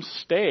him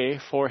stay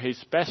for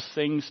his best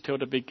things till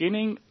the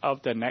beginning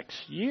of the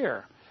next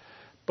year.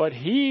 But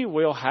he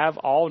will have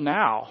all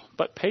now,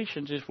 but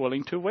Patience is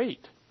willing to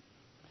wait.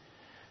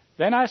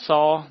 Then I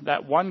saw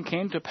that one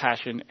came to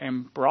Passion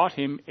and brought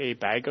him a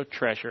bag of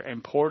treasure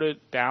and poured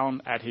it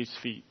down at his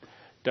feet,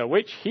 the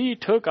which he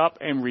took up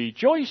and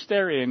rejoiced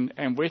therein,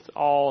 and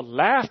withal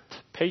laughed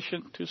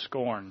Patient to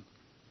scorn.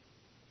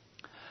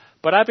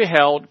 But I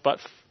beheld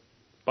but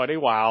a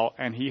while,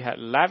 and he had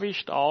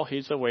lavished all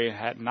his away, and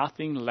had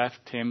nothing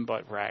left him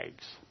but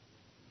rags.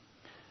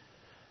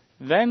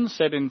 Then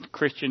said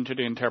Christian to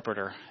the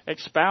interpreter,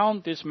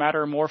 expound this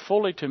matter more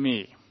fully to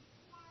me.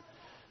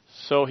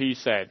 So he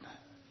said,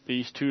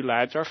 these 2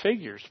 lads are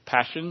figures,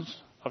 passions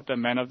of the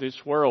men of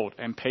this world,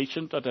 and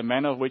Patience of the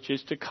men of which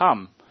is to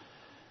come.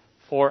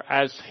 For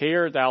as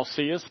here thou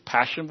seest,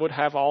 Passion would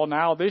have all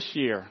now this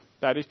year,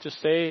 that is to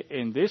say,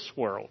 in this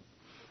world.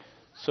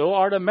 So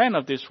are the men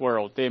of this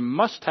world. They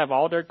must have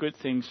all their good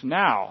things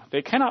now.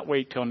 They cannot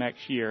wait till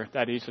next year,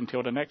 that is,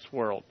 until the next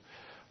world,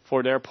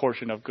 for their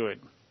portion of good.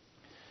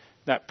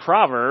 That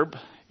proverb,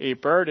 a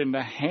bird in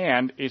the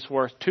hand is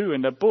worth 2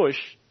 in the bush,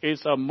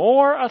 is of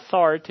more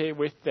authority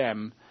with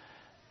them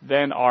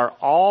than are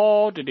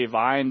all the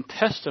divine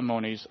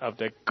testimonies of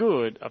the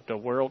good of the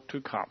world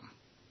to come.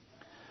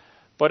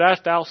 But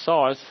as thou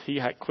sawest, he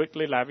had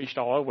quickly lavished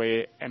all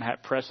away, and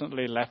had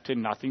presently left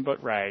him nothing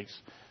but rags.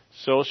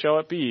 So shall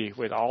it be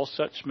with all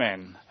such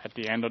men at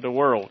the end of the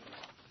world.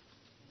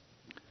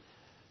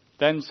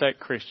 Then said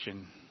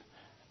Christian,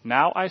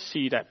 now I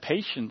see that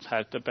Patience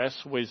has the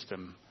best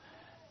wisdom,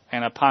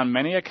 and upon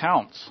many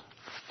accounts.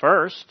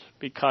 First,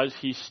 because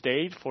he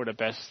stayed for the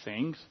best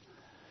things.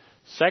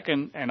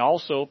 Second, and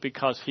also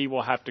because he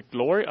will have the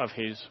glory of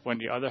his when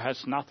the other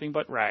has nothing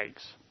but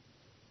rags.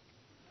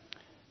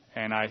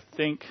 And I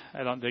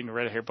don't think I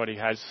read it here, but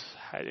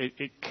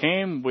it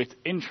came with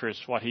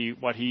interest. What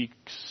he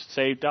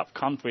saved up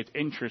comes with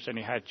interest, and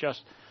he had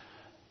just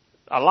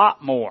a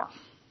lot more.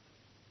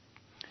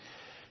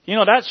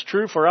 That's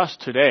true for us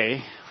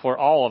today, for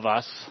all of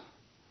us.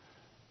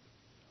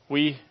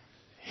 We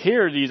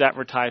hear these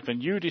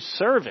advertisements. You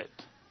deserve it.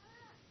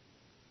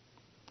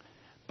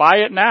 Buy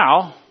it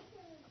now.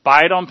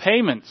 Buy it on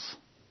payments.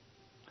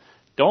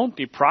 Don't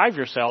deprive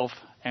yourself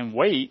and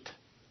wait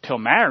till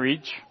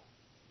marriage.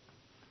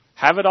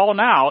 Have it all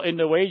now in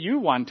the way you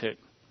want it.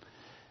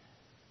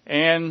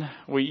 And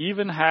we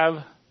even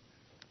have,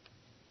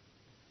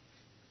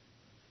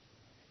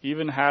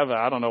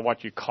 I don't know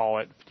what you call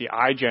it, the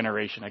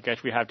iGeneration. I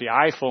guess we have the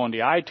iPhone, the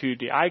iTunes,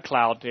 the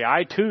iCloud, the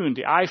iTunes,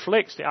 the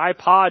iFlix, the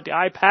iPod, the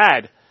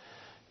iPad.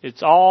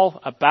 It's all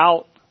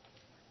about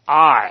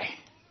I.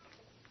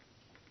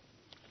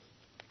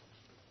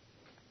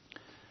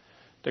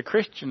 The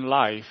Christian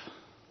life,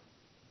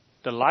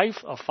 the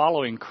life of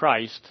following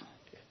Christ,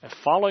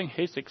 following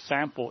His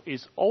example,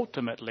 is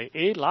ultimately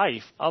a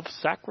life of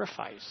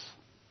sacrifice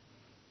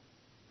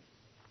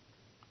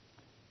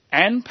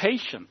and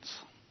patience.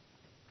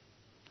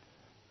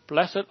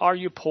 Blessed are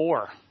you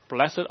poor.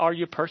 Blessed are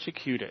you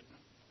persecuted.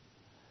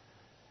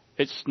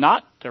 It's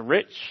not the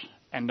rich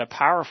and the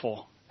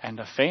powerful and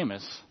the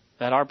famous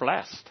that are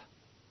blessed.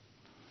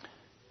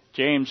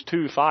 James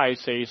 2:5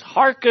 says,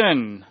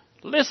 "Hearken,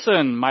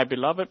 listen, my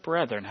beloved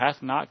brethren,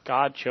 hath not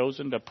God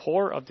chosen the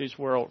poor of this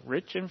world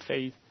rich in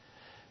faith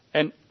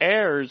and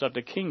heirs of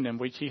the kingdom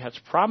which He has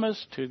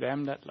promised to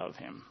them that love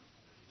Him?"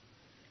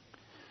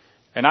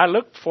 And I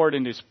looked for it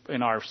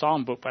in our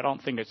song book, but I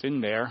don't think it's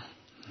in there.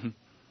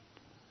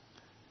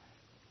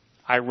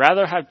 I'd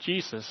rather have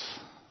Jesus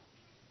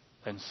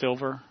than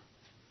silver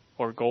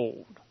or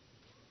gold.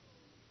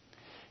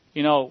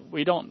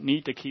 We don't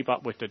need to keep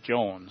up with the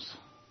Jones.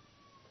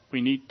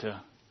 We need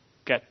to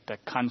get the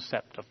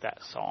concept of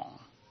that song.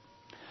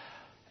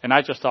 And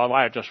I just thought,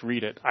 why I'd just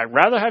read it. I'd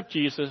rather have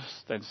Jesus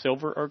than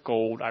silver or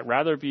gold. I'd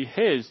rather be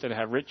His than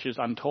have riches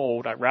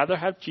untold. I'd rather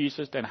have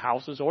Jesus than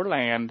houses or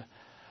land.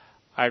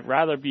 I'd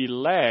rather be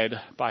led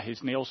by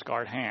His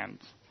nail-scarred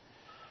hands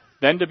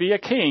than to be a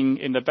king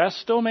in the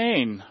best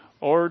domain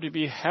or to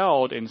be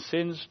held in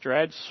sin's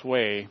dread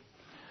sway.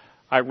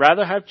 I'd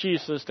rather have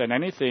Jesus than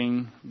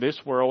anything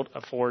this world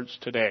affords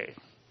today.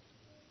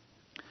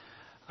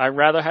 I'd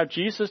rather have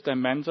Jesus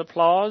than men's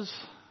applause.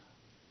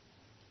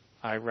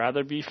 I'd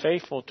rather be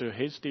faithful to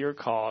His dear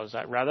cause.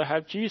 I'd rather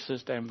have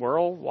Jesus than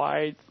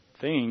worldwide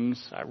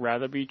things. I'd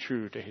rather be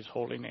true to His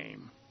holy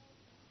name.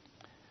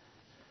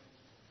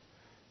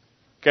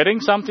 Getting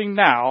something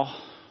now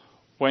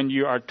when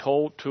you are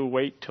told to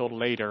wait till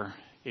later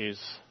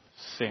is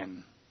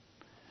sin.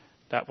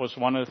 That was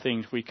one of the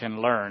things we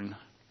can learn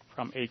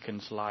from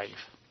Achan's life.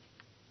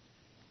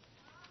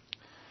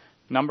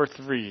 Number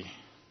 3.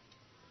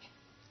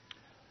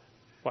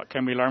 What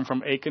can we learn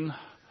from Achan?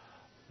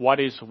 What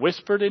is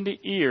whispered in the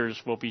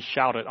ears will be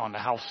shouted on the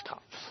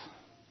housetops.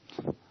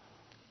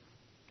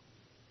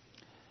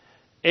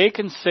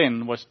 Achan's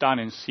sin was done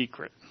in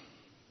secret.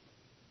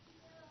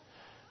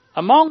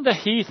 Among the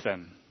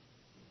heathen,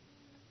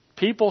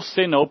 people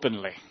sin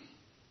openly.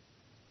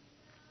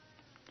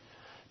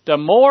 The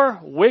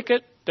more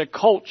wicked the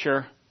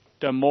culture,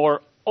 the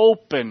more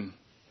openly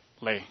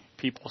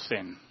people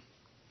sin.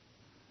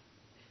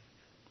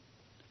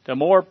 The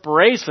more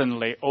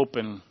brazenly,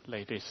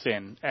 openly they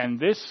sin. And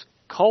this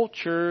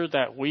culture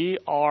that we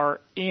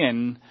are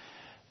in,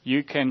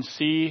 you can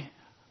see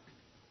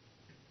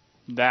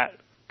that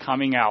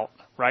coming out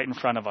right in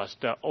front of us.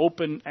 The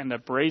open and the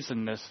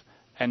brazenness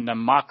and the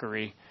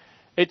mockery.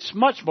 It's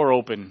much more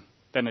open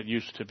than it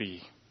used to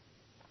be.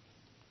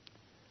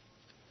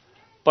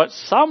 But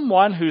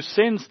someone who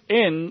sins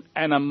in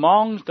and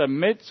among the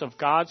midst of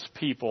God's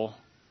people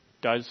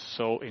does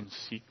so in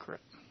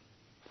secret.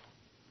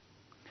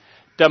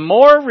 The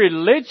more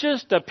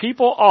religious the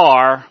people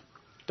are,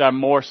 the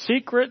more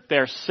secret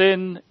their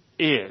sin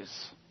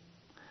is.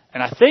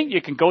 And I think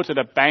you can go to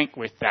the bank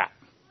with that.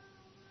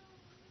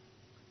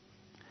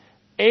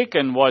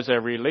 Achan was a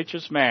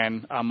religious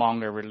man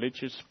among a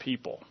religious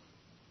people.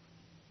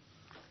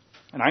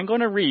 And I'm going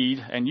to read,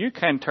 and you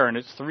can turn,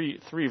 it's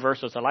three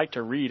verses I like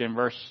to read in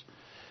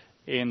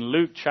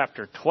Luke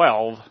chapter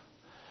 12,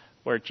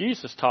 where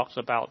Jesus talks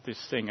about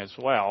this thing as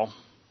well.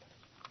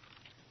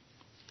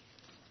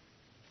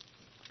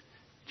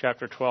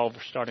 Chapter 12,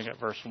 starting at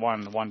verse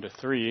 1 to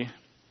 3.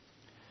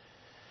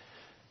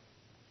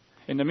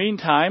 In the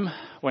meantime,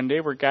 when they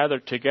were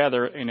gathered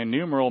together an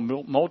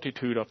innumerable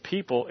multitude of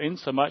people,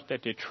 insomuch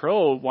that they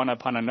trode one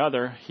upon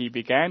another, he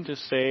began to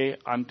say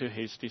unto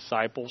his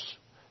disciples,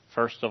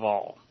 first of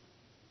all,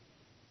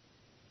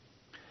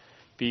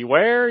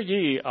 beware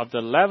ye of the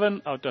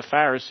leaven of the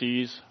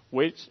Pharisees,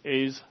 which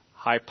is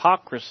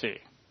hypocrisy.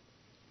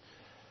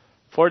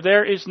 For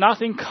there is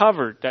nothing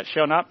covered that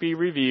shall not be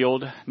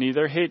revealed,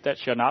 neither hid that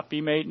shall not be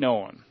made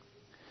known.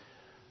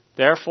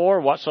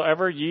 Therefore,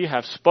 whatsoever ye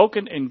have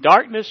spoken in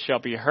darkness shall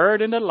be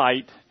heard in the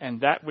light,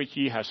 and that which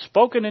ye have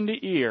spoken in the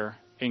ear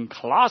in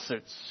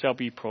closets shall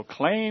be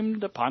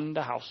proclaimed upon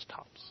the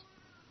housetops.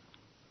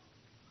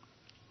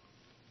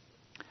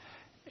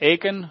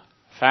 Achan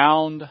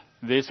found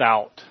this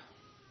out.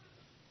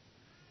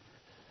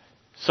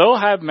 So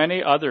have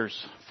many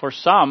others. For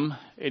some,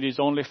 it is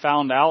only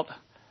found out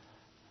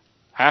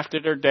after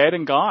they're dead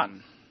and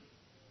gone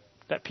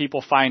that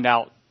people find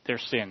out their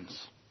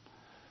sins.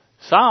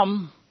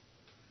 Some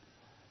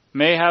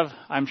may have,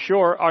 I'm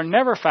sure, are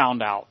never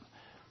found out,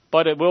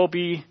 but it will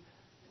be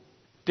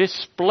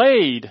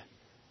displayed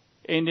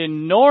in the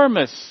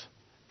enormous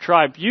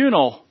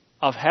tribunal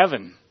of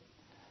heaven.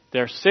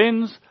 Their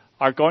sins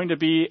are going to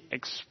be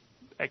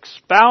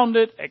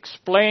expounded,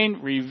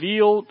 explained,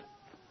 revealed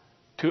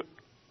to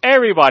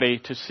everybody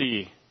to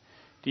see.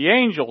 The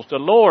angels, the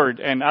Lord,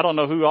 and I don't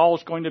know who all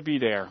is going to be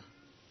there.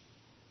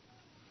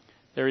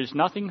 There is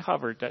nothing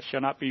covered that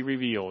shall not be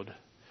revealed.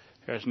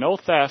 There is no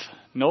theft,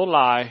 no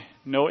lie,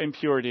 no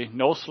impurity,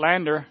 no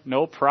slander,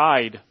 no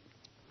pride.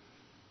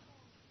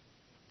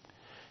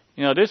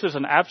 You know, this is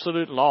an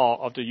absolute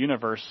law of the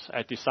universe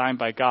as designed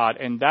by God,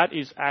 and that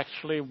is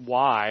actually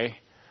why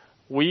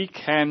we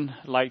can,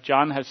 like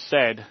John has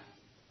said,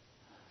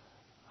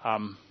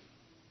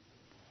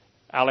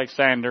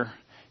 Alexander,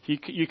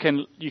 you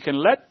can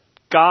let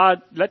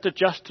the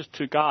justice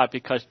to God,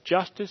 because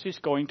justice is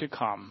going to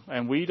come,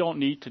 and we don't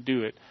need to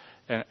do it.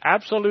 An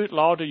absolute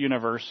law of the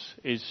universe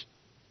is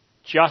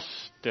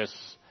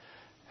justice,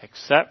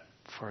 except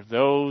for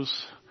those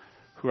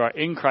who are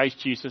in Christ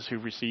Jesus who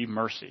receive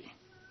mercy.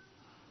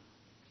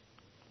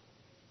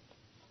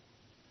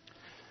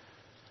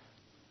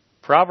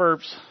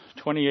 Proverbs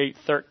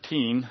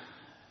 28:13,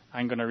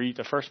 I'm going to read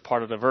the first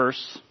part of the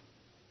verse.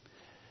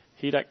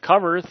 He that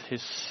covereth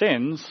his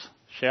sins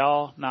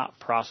shall not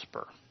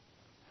prosper.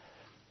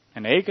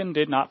 And Achan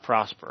did not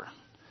prosper.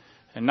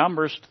 In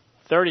Numbers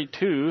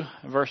 32,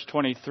 verse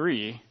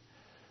 23,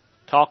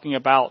 talking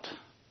about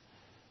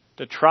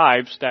the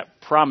tribes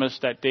that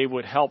promised that they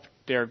would help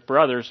their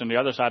brothers on the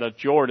other side of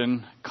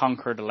Jordan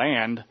conquer the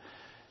land.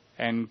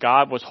 And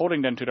God was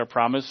holding them to their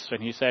promise.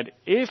 And he said,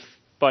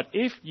 But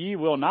if ye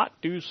will not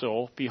do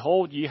so,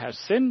 behold, ye have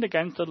sinned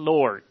against the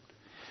Lord.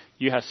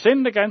 You have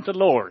sinned against the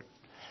Lord.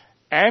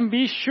 And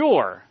be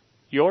sure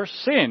your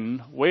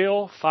sin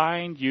will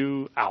find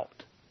you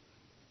out.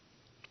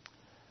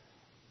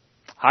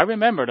 I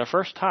remember the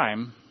first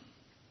time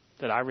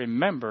that I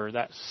remember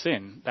that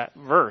sin, that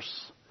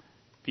verse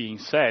being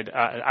said.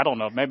 I don't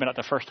know, maybe not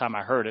the first time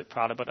I heard it,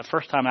 probably, but the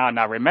first time out, and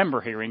I remember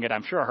hearing it.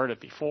 I'm sure I heard it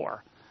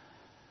before.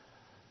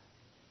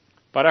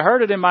 But I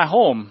heard it in my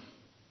home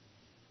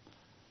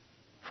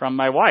from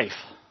my wife.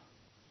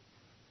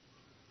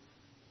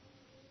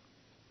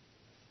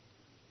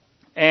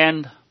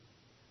 And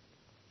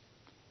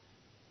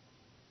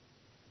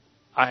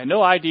I had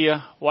no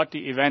idea what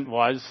the event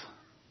was,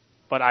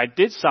 but I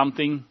did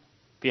something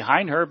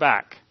behind her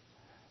back,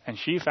 and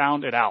she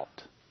found it out.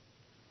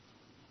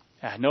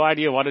 I have no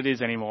idea what it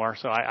is anymore,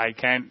 so I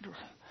can't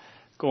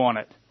go on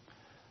it.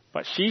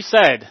 But she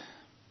said,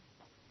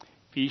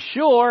 be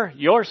sure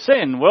your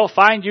sin will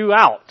find you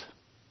out.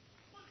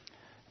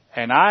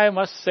 And I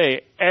must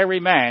say, every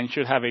man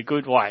should have a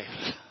good wife.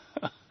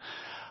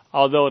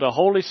 Although the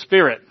Holy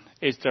Spirit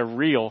is the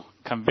real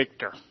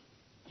convictor,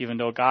 even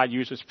though God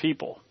uses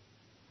people.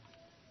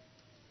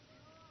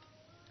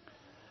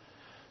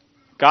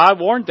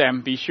 God warned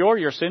them, be sure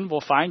your sin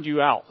will find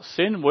you out.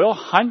 Sin will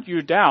hunt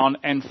you down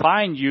and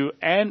find you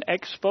and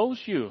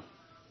expose you.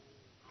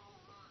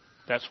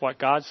 That's what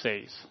God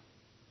says.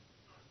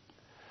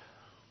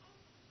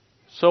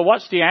 So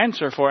what's the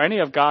answer for any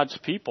of God's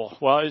people?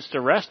 Well, it's the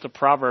rest of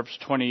Proverbs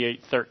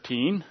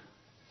 28:13,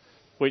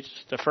 which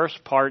the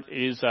first part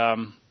is,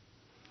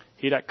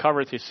 he that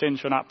covereth his sin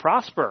shall not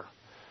prosper,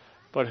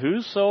 but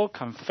whoso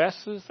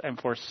confesseth and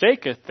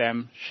forsaketh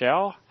them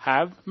shall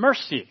have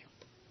mercy.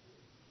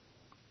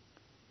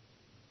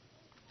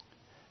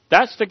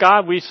 That's the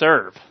God we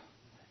serve.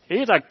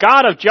 He's a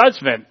God of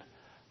judgment,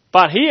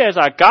 but he is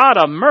a God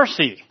of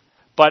mercy.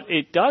 But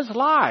it does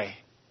lie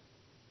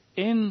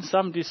in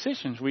some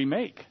decisions we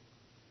make.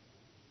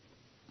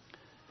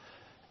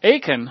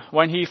 Achan,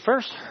 when he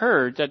first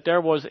heard that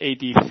there was a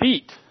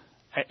defeat,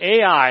 an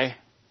Ai,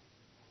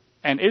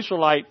 an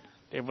Israelite,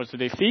 there was a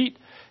defeat.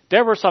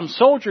 There were some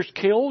soldiers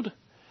killed.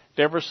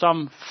 There were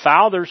some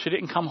fathers who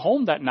didn't come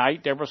home that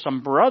night. There were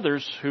some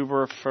brothers who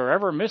were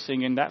forever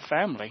missing in that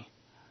family.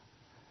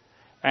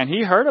 And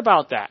he heard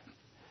about that.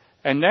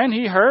 And then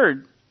he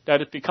heard that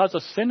it's because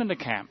of sin in the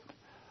camp.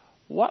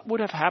 What would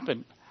have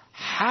happened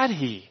had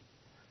he,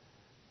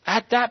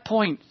 at that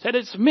point, said,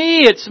 it's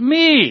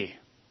me?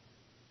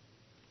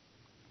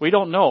 We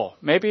don't know.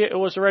 Maybe it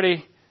was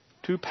already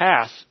too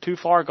past, too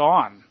far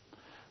gone.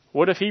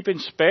 Would have he been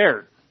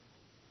spared?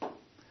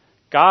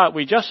 God,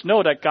 we just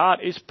know that God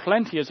is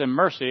plenteous in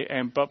mercy,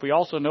 but we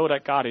also know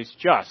that God is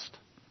just.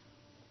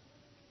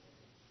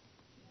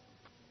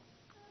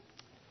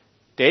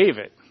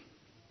 David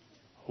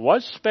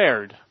was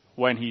spared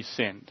when he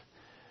sinned.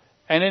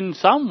 And in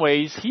some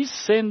ways, he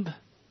sinned,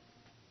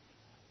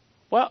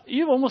 well,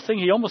 you almost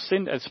think he almost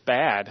sinned as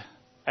bad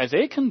as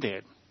Achan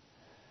did.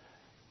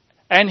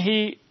 And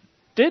he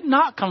did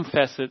not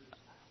confess it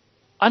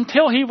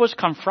until he was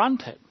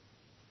confronted,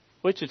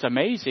 which is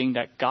amazing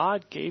that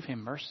God gave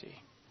him mercy.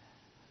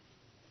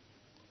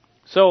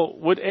 So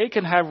would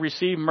Achan have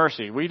received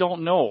mercy? We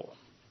don't know.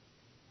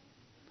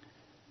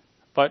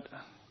 But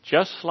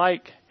just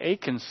like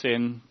Achan's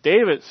sin,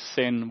 David's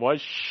sin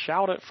was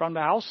shouted from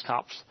the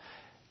housetops.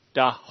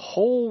 The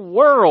whole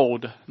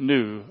world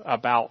knew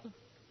about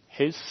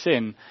his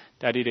sin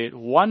that he did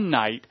one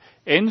night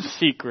in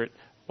secret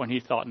when he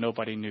thought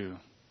nobody knew.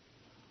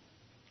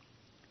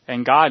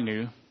 And God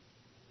knew,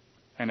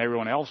 and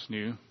everyone else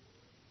knew.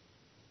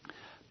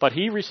 But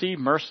he received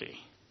mercy,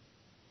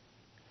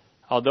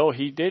 although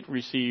he did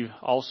receive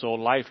also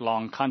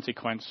lifelong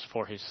consequence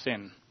for his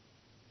sin.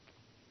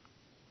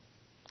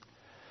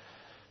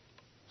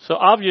 So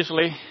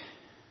obviously,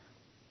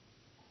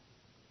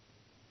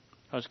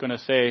 I was going to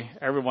say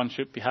everyone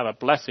should have a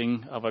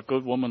blessing of a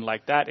good woman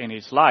like that in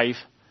his life.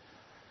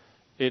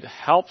 It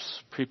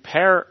helps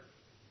prepare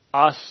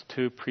us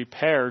to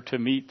prepare to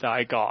meet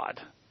thy God.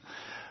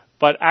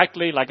 But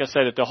actually, like I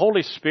said, the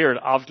Holy Spirit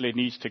obviously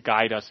needs to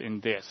guide us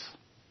in this.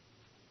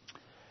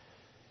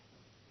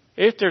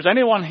 If there's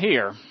anyone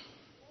here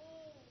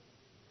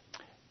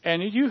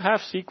and you have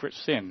secret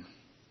sin,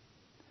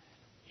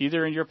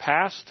 either in your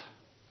past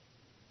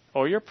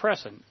or your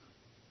present,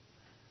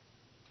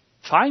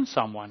 find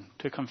someone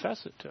to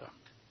confess it to.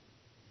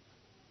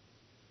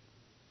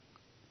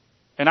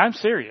 And I'm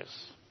serious.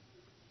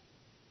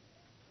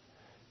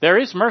 There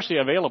is mercy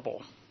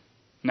available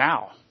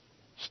now,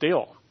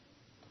 still.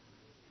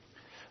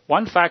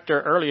 One factor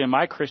early in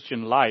my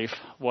Christian life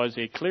was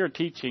a clear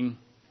teaching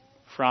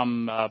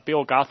from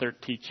Bill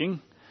Gothard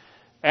teaching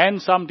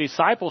and some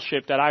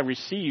discipleship that I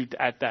received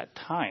at that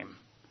time.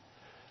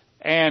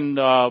 And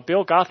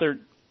Bill Gothard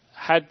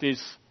had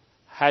this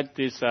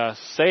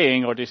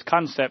saying or this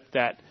concept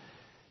that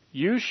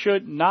there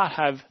should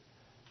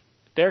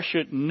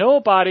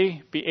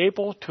nobody be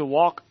able to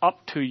walk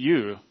up to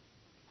you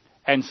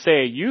and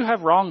say, you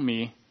have wronged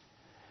me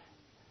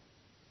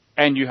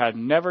and you have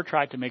never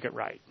tried to make it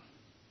right.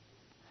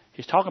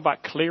 He's talking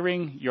about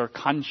clearing your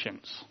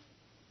conscience.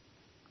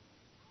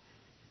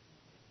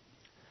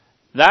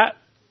 That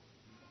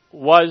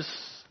was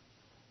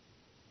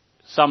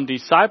some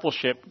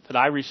discipleship that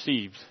I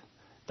received,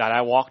 that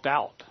I walked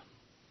out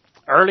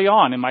early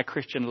on in my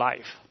Christian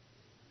life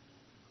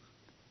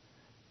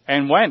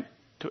and went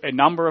to a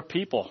number of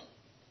people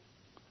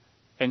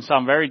in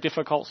some very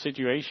difficult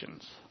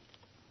situations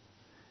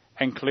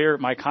and cleared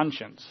my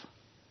conscience.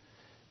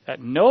 That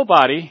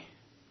nobody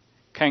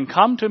can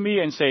come to me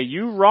and say,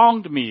 you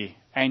wronged me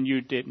and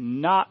you did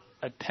not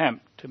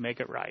attempt to make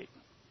it right.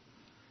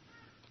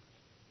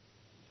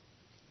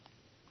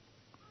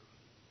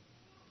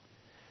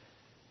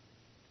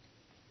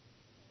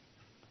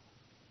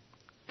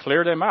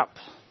 Clear them up.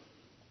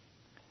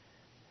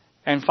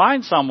 And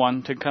find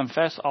someone to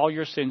confess all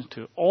your sins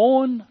to.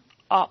 Own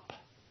up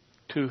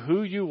to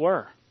who you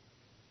were.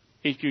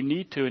 If you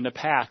need to in the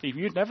past. If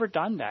you've never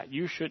done that,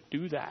 you should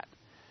do that.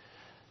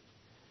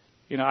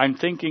 You know, I'm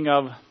thinking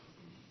of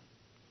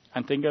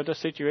the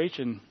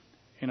situation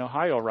in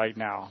Ohio right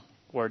now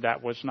where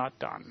that was not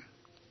done.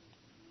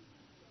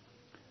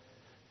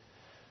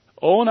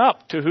 Own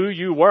up to who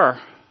you were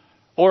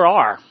or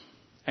are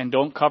and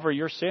don't cover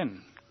your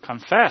sin.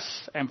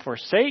 Confess and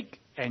forsake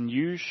and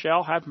you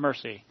shall have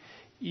mercy,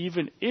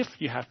 even if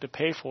you have to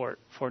pay for it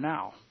for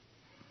now.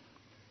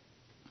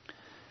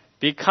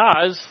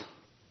 Because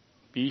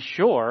be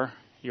sure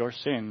your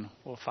sin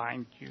will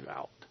find you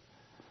out.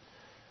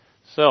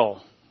 So,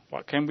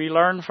 what can we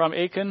learn from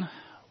Achan?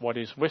 What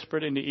is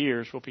whispered in the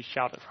ears will be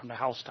shouted from the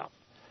housetop.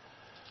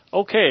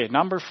 Okay,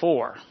 number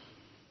 4.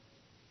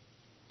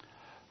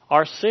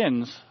 Our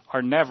sins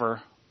are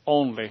never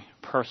only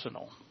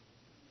personal.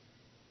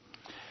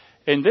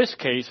 In this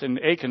case, in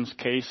Achan's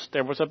case,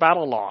 there was a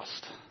battle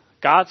lost.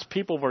 God's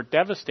people were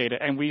devastated,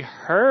 and we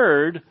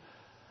heard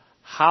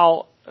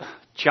how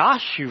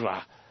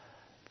Joshua,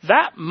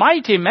 that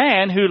mighty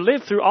man who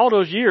lived through all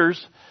those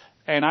years,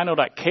 and I know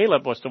that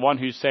Caleb was the one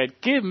who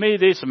said, give me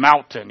this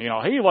mountain. You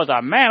know, he was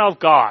a man of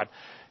God.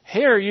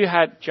 Here you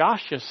had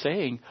Joshua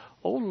saying,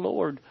 oh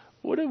Lord,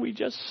 what if we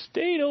just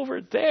stayed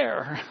over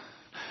there?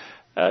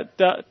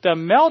 The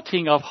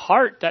melting of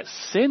heart that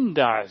sin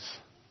does.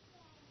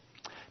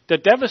 The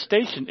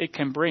devastation it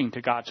can bring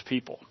to God's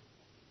people.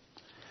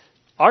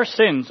 Our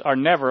sins are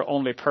never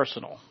only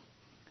personal.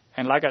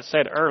 And like I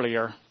said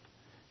earlier,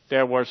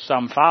 there were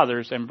some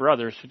fathers and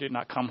brothers who did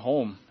not come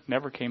home,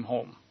 never came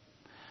home.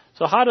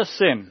 So how does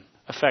sin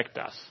affect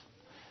us?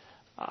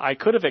 I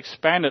could have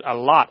expanded a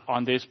lot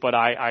on this, but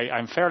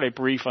I'm fairly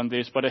brief on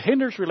this. But it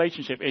hinders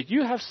relationship. If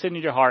you have sin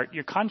in your heart,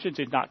 your conscience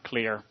is not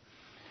clear.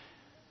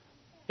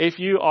 If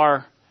you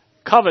are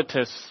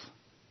covetous,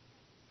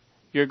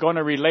 you're going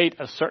to relate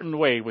a certain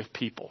way with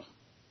people.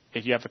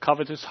 If you have a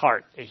covetous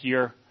heart, if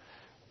you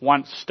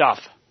want stuff,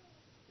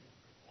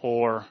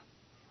 or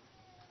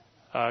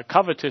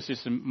covetous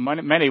is in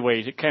many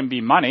ways. It can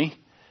be money,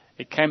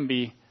 it can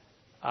be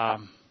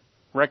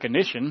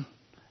recognition,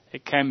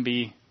 it can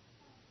be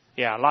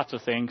Yeah, lots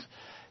of things.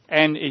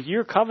 And if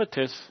you're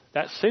covetous,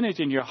 that sin is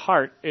in your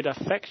heart. It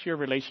affects your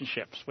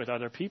relationships with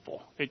other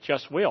people. It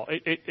just will.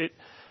 It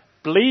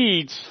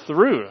bleeds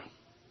through.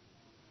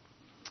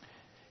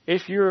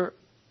 If you're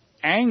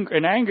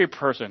an angry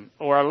person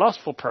or a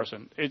lustful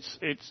person,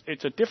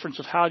 it's a difference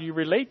of how you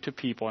relate to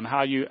people and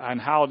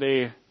how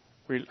they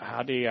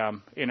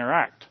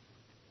interact.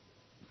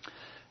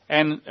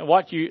 And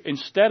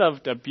instead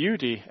of the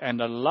beauty and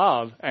the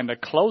love and the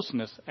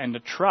closeness and the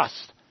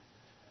trust,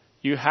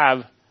 you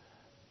have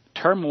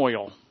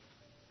turmoil.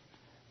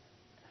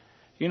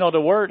 You know,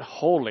 the word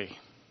holy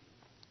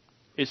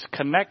is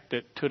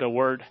connected to the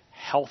word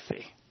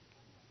healthy.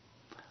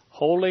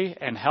 Holy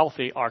and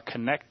healthy are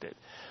connected.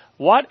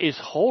 What is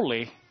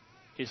holy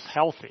is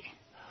healthy.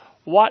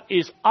 What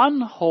is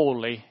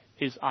unholy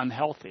is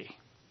unhealthy.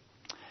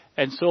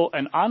 And so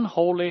an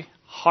unholy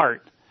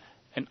heart,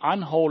 an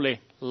unholy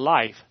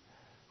life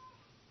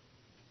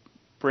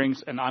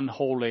brings an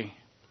unholy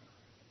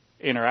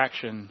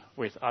interaction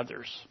with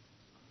others.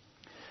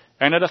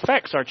 And it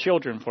affects our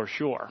children for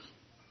sure.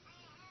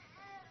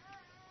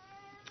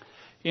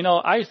 You know,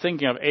 I was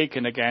thinking of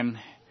Achan again.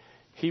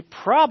 He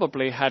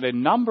probably had a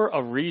number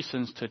of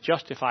reasons to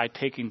justify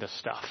taking the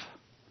stuff.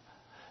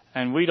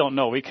 And we don't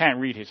know. We can't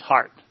read his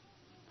heart.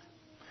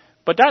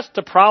 But that's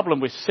the problem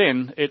with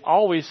sin.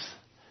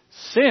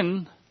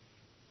 Sin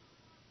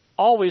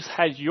always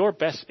has your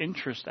best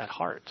interest at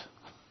heart.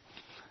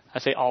 I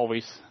say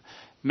always.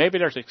 Maybe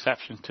there's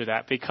exceptions to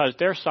that because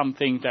there's some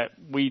things that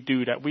we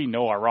do that we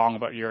know are wrong,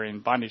 but you're in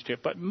bondage to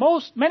it. But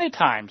many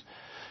times,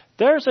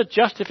 there's a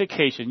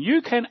justification.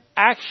 You can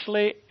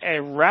actually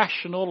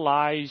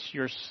rationalize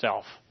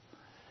yourself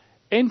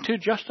into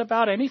just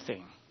about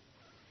anything.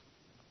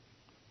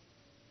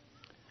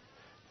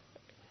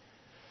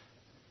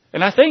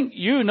 And I think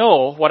you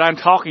know what I'm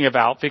talking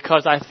about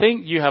because I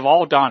think you have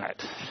all done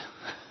it.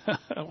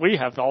 We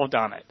have all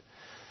done it.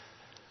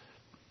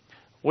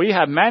 We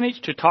have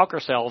managed to talk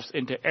ourselves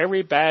into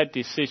every bad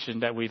decision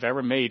that we've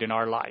ever made in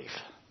our life.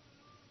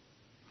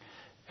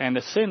 And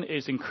the sin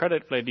is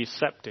incredibly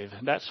deceptive.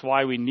 That's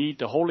why we need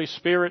the Holy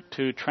Spirit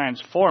to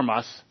transform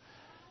us,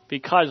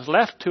 because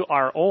left to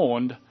our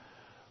own,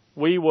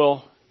 we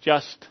will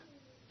just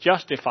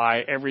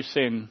justify every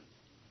sin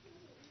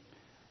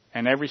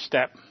and every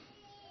step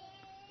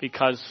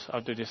because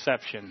of the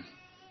deception.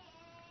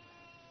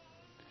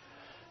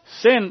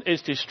 Sin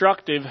is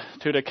destructive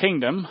to the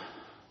kingdom,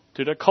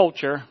 to the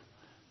culture,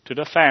 to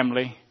the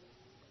family,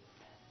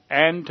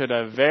 and to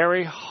the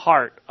very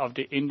heart of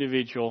the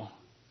individual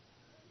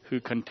who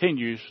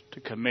continues to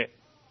commit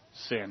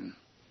sin.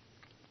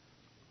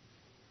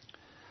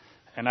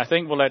 And I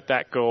think we'll let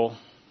that go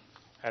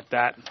at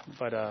that.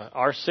 But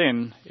our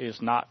sin is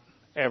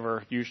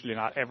usually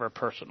not ever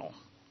personal,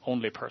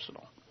 only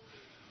personal.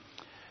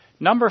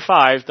 Number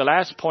 5, the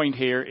last point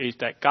here is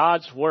that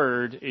God's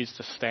Word is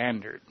the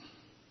standard.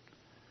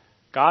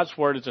 God's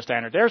Word is the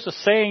standard. There's a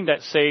saying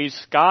that says,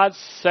 God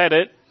said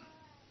it.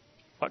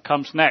 What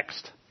comes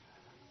next?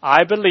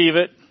 I believe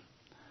it.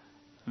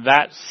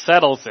 That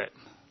settles it.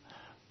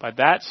 But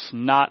that's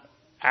not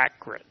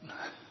accurate.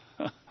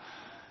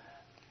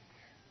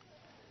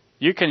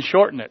 You can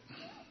shorten it.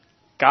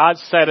 God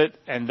said it,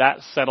 and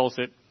that settles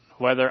it,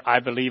 whether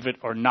I believe it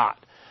or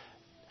not.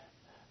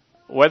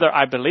 Whether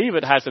I believe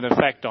it has an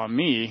effect on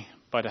me,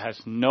 but it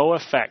has no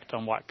effect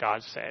on what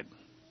God said.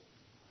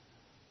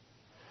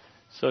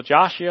 So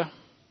Joshua,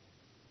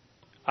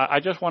 I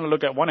just want to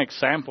look at one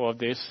example of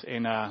this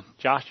in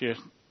Joshua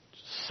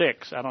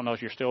 6. I don't know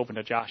if you're still open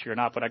to Joshua or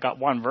not, but I got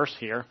one verse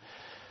here.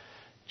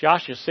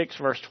 Joshua 6,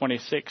 verse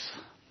 26.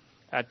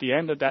 At the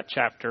end of that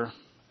chapter,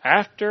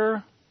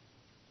 after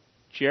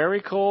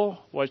Jericho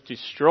was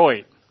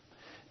destroyed,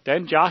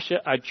 then Joshua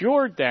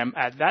adjured them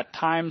at that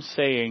time,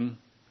 saying,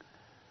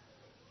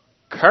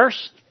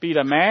 Cursed be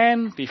the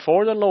man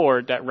before the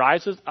Lord that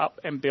rises up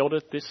and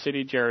buildeth this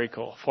city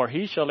Jericho. For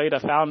he shall lay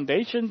the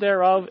foundation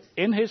thereof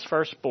in his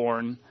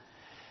firstborn,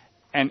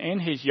 and in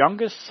his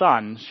youngest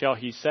son shall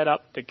he set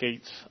up the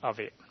gates of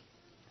it.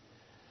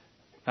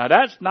 Now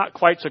that's not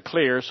quite so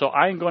clear, so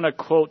I'm going to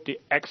quote the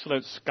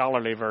Excellent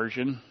Scholarly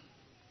Version,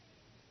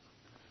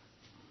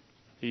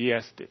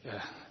 ESV.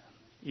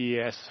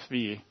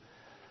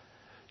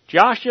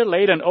 Joshua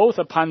laid an oath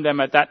upon them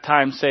at that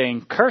time,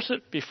 saying,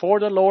 Cursed before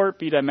the Lord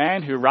be the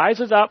man who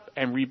rises up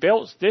and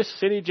rebuilds this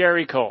city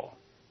Jericho.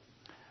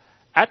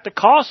 At the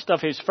cost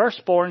of his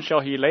firstborn shall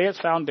he lay its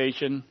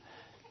foundation,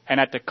 and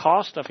at the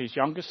cost of his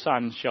youngest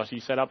son shall he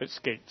set up its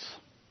gates.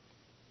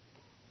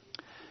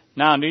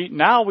 Now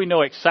we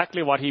know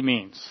exactly what he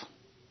means.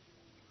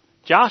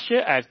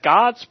 Joshua, as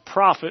God's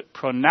prophet,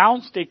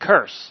 pronounced a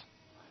curse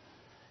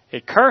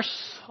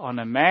on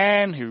the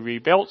man who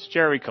rebuilt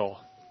Jericho.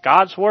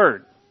 God's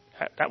word.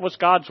 That was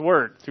God's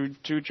word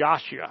through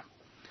Joshua.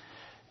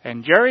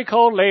 And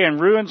Jericho lay in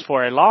ruins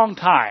for a long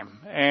time.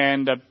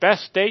 And the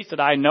best date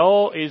that I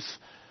know is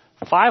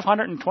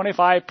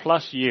 525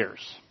 plus years.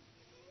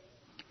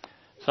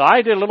 So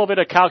I did a little bit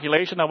of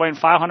calculation. I went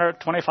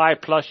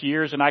 525 plus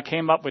years, and I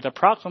came up with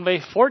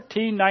approximately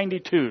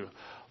 1492,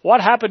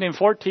 What happened in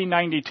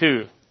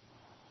 1492?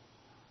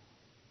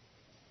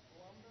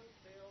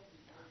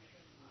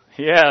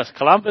 Yes,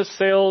 Columbus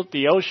sailed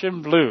the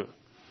ocean blue.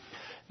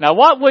 Now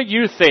what would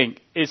you think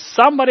if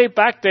somebody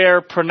back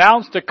there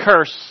pronounced a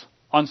curse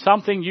on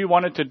something you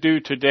wanted to do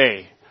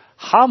today?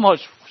 How much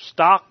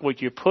stock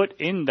would you put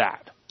in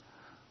that?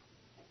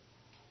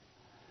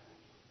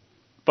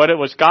 But it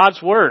was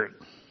God's word.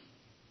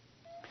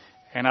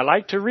 And I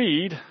like to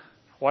read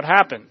what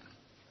happened.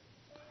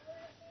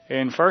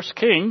 In 1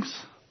 Kings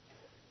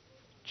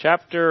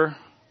chapter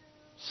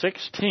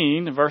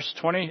 16, verse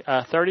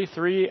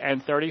 33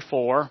 and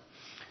 34.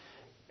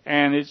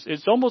 And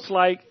it's almost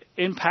like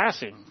in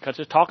passing, because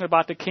it's talking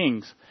about the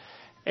kings.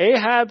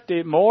 Ahab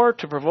did more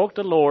to provoke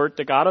the Lord,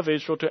 the God of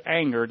Israel, to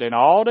anger than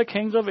all the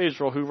kings of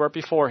Israel who were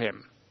before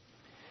him.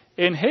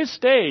 In his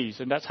days,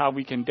 and that's how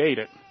we can date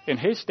it, in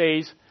his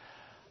days,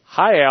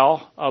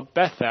 Hiel of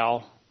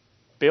Bethel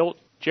built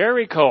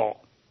Jericho.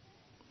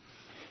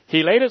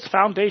 He laid its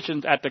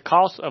foundations at the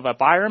cost of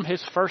Abiram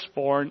his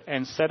firstborn,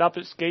 and set up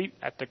its gate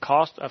at the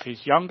cost of his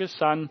youngest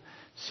son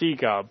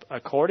Segub,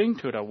 according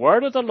to the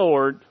word of the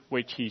Lord,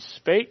 which he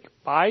spake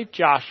by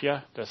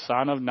Joshua the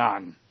son of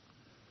Nun.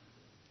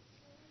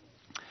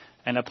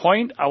 And the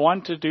point I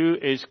want to do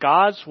is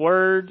God's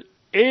word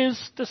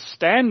is the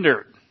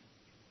standard.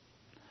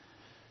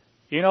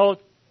 You know,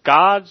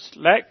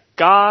 let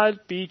God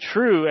be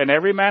true and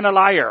every man a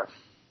liar.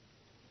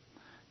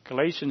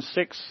 Galatians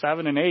 6,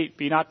 7, and 8,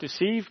 be not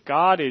deceived,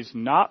 God is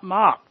not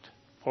mocked.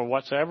 For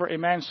whatsoever a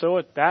man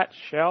soweth, that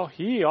shall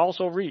he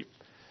also reap.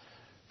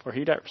 For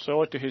he that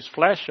soweth to his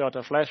flesh shall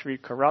the flesh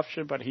reap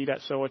corruption, but he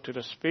that soweth to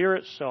the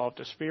Spirit shall of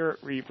the Spirit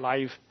reap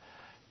life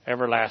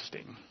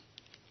everlasting.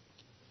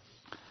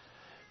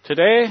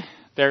 Today,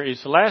 there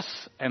is less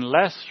and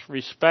less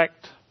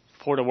respect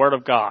for the Word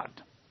of God,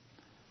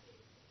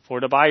 for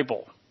the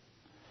Bible.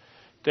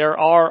 There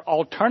are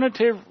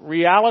alternative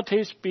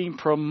realities being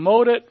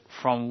promoted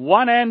from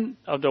one end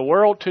of the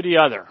world to the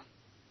other.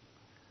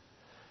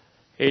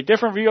 A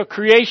different view of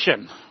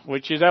creation,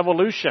 which is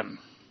evolution.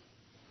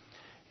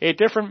 A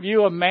different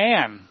view of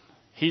man.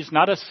 He's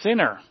not a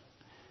sinner.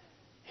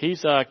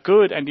 He's a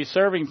good and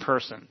deserving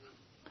person.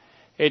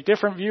 A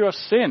different view of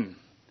sin.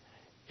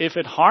 If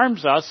it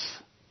harms us,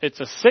 it's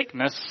a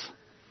sickness.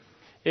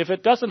 If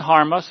it doesn't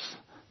harm us,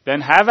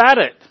 then have at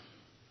it.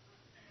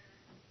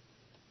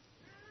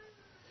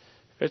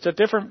 It's a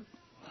different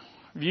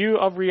view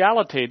of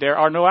reality. There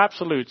are no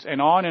absolutes, and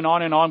on and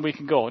on and on we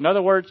can go. In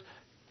other words,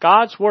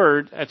 God's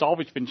word has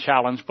always been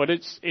challenged, but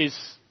it is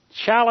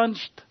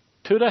challenged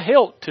to the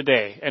hilt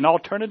today, an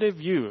alternative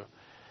view.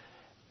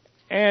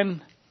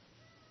 And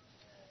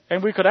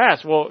we could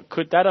ask, well,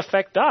 could that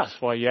affect us?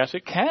 Well, yes,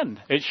 it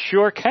can. It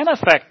sure can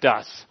affect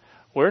us.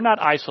 We're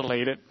not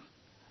isolated.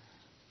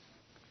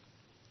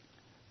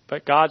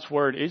 But God's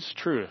word is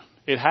true.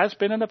 It has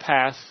been in the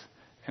past,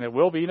 and it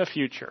will be in the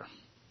future.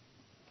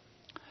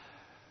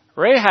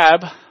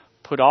 Rahab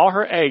put all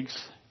her eggs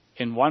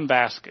in one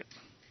basket.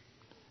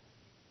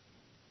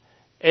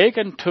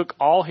 Achan took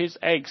all his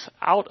eggs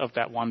out of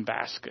that one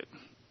basket.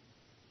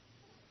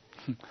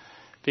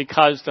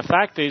 Because the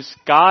fact is,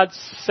 God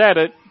said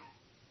it,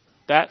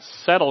 that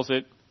settles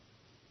it.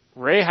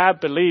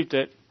 Rahab believed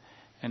it,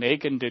 and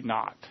Achan did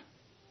not.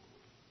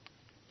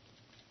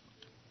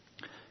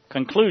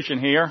 Conclusion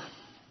here,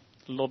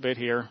 a little bit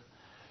here.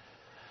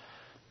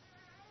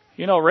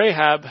 You know,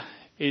 Rahab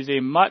is a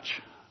much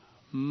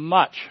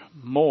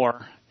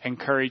more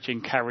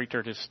encouraging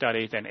character to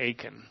study than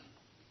Achan.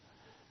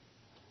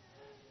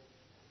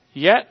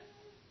 Yet,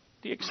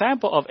 the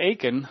example of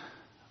Achan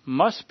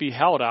must be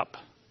held up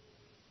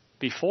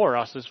before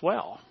us as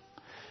well.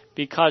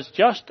 Because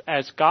just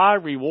as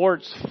God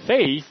rewards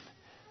faith,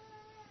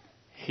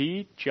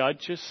 he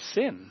judges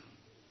sin.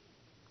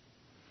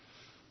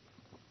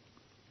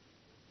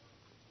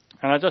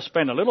 And I just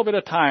spent a little bit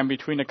of time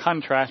between the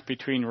contrast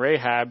between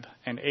Rahab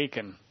and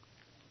Achan.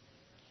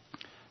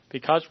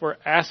 Because we're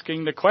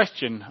asking the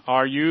question,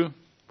 are you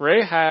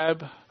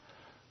Rahab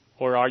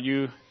or are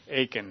you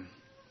Achan?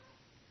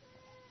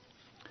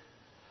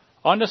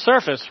 On the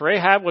surface,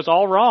 Rahab was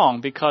all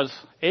wrong because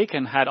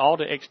Achan had all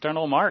the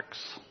external marks.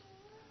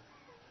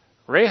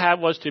 Rahab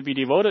was to be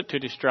devoted to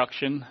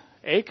destruction.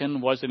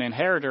 Achan was an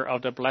inheritor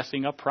of the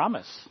blessing of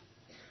promise.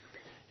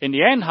 In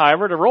the end,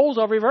 however, the roles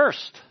are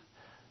reversed.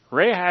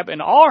 Rahab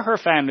and all her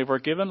family were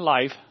given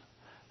life,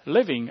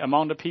 living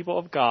among the people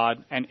of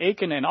God, and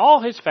Achan and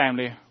all his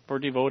family were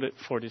devoted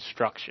for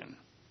destruction.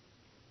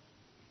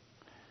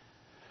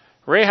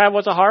 Rahab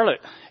was a harlot.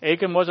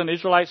 Achan was an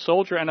Israelite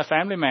soldier and a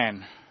family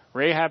man.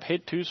 Rahab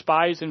hid 2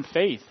 spies in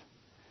faith.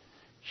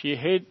 She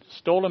hid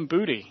stolen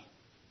booty.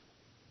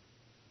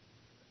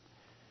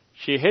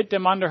 She hid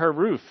them under her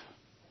roof.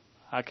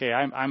 Okay,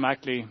 I'm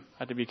actually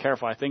have to be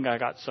careful. I think I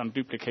got some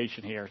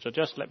duplication here, so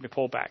just let me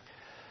pull back.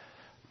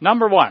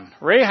 Number 1,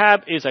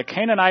 Rahab is a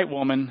Canaanite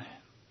woman.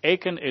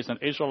 Achan is an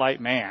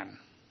Israelite man.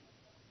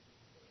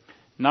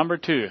 Number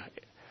 2,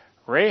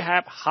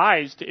 Rahab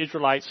hides the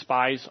Israelite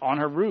spies on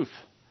her roof.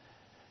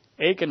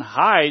 Achan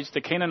hides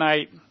the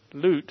Canaanite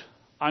loot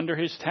under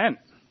his tent.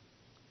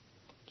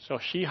 So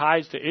she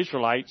hides the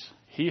Israelites,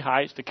 he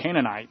hides the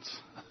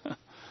Canaanites.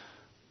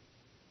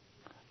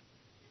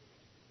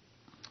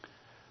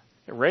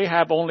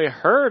 Rahab only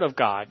heard of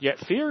God, yet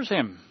fears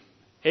him.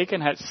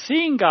 Achan had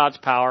seen God's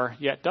power,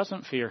 yet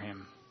doesn't fear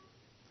him.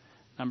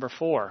 Number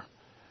 4,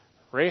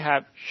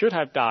 Rahab should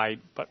have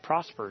died, but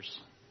prospers.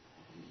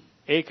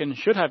 Achan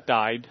should have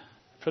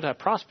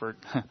prospered,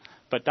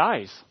 but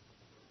dies.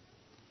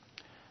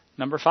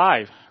 Number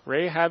 5,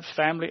 Rahab's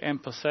family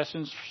and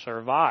possessions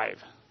survive.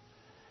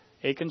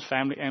 Achan's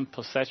family and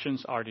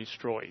possessions are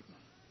destroyed.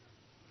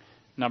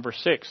 Number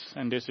 6,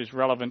 and this is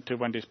relevant to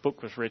when this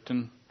book was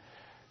written,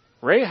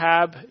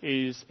 Rahab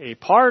is a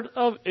part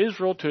of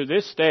Israel to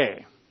this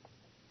day,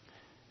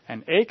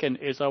 and Achan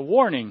is a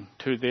warning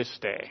to this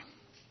day.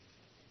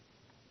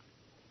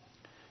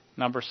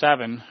 Number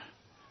 7,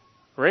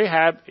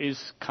 Rahab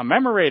is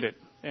commemorated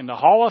in the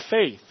Hall of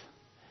Faith.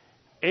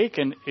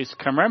 Achan is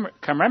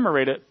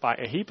commemorated by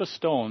a heap of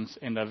stones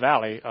in the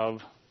valley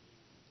of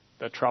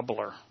the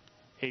troubler,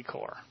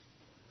 Achor.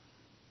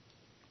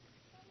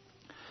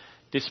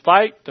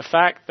 Despite the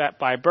fact that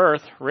by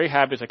birth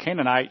Rahab is a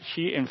Canaanite,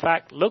 she in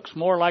fact looks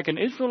more like an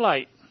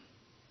Israelite.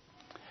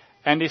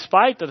 And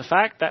despite the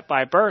fact that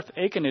by birth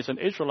Achan is an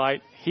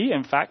Israelite, he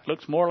in fact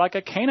looks more like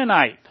a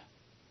Canaanite.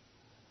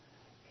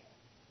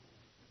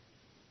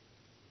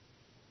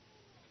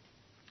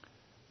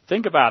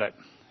 Think about it.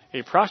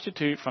 A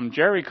prostitute from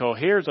Jericho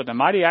hears of the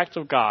mighty acts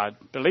of God,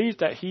 believes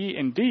that he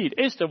indeed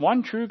is the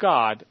one true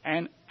God,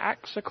 and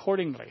acts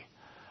accordingly.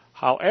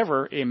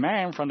 However, a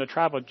man from the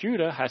tribe of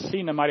Judah has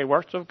seen the mighty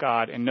works of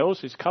God and knows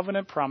his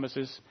covenant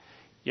promises,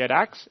 yet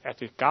acts as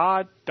if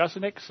God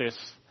doesn't exist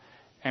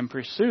and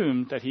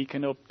presumes that he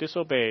can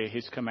disobey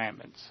his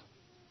commandments.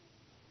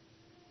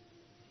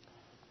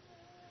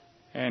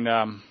 And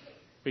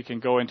we can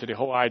go into the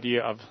whole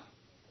idea of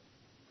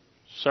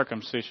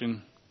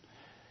circumcision.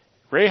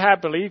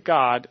 Rahab believed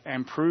God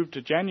and proved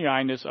the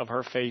genuineness of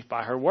her faith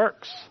by her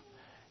works.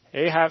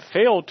 Ahab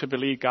failed to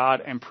believe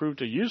God and proved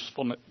the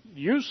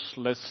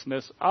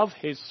uselessness of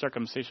his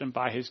circumcision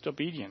by his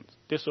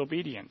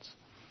disobedience.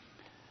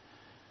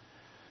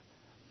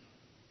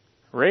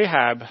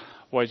 Rahab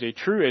was a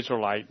true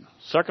Israelite,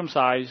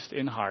 circumcised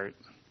in heart.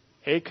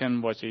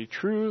 Achan was a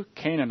true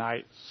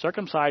Canaanite,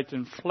 circumcised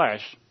in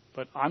flesh,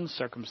 but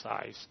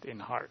uncircumcised in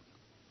heart.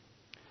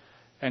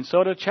 And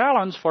so the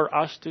challenge for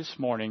us this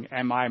morning,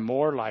 am I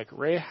more like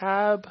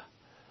Rahab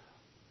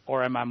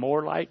or am I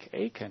more like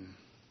Achan?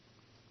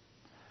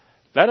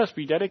 Let us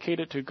be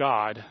dedicated to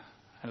God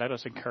and let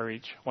us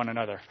encourage one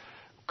another.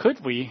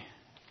 Could we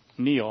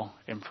kneel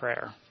in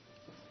prayer?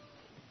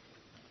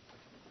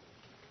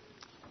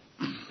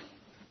 So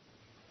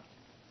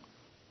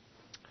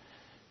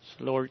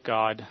Lord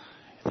God,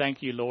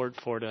 thank you, Lord,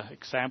 for the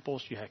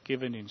examples you have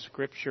given in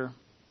Scripture.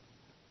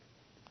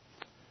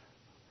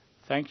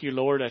 Thank you,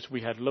 Lord, as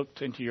we have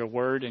looked into your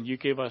word and you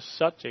give us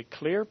such a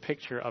clear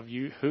picture of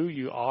you, who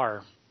you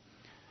are.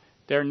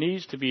 There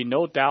needs to be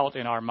no doubt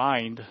in our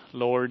mind,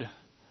 Lord,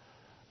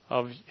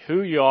 of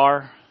who you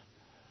are,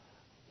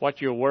 what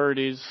your word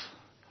is,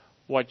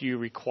 what you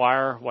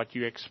require, what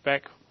you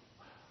expect,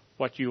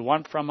 what you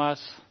want from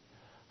us,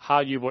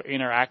 how you will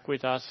interact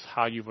with us,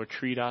 how you will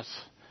treat us.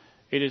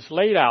 It is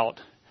laid out.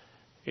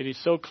 It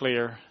is so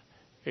clear.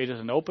 It is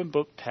an open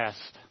book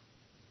test.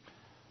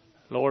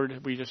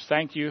 Lord, we just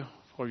thank you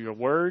for your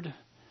word.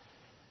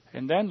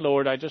 And then,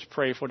 Lord, I just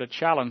pray for the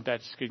challenge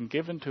that's been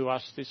given to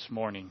us this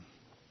morning.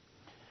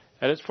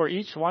 That it's for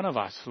each one of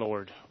us,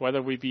 Lord,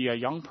 whether we be a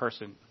young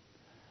person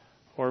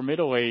or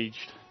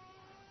middle-aged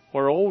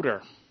or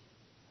older,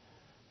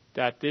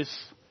 that this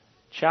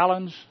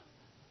challenge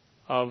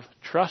of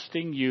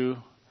trusting you,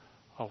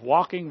 of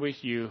walking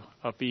with you,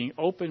 of being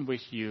open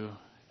with you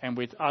and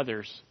with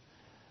others,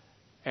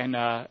 and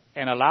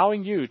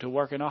allowing you to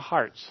work in our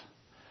hearts,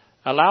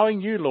 allowing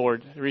you,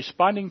 Lord,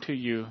 responding to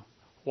you,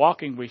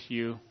 walking with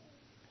you,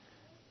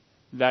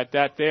 that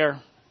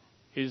there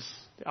is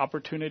the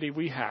opportunity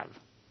we have.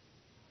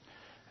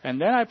 And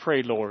then I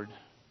pray, Lord,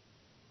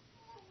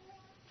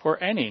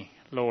 for any,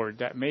 Lord,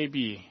 that may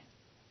be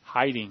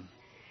hiding,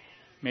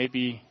 may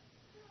be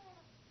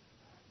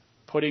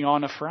putting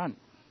on a front,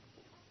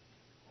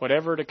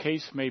 whatever the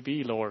case may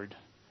be, Lord,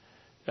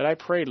 that I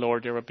pray,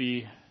 Lord, there will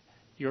be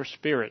your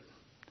spirit,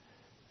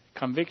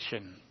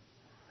 conviction,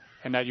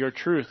 and that your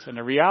truth and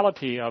the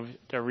reality of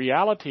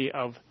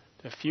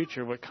the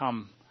future would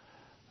come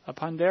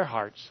upon their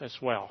hearts as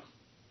well.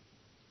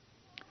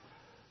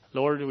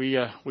 Lord, we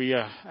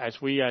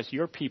as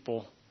your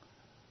people,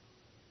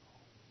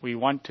 we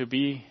want to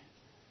be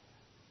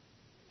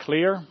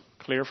clear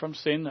from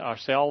sin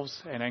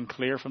ourselves, and then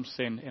clear from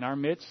sin in our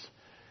midst.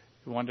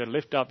 We want to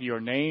lift up your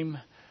name.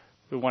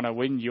 We want to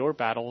win your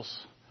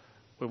battles.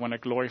 We want to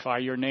glorify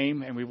your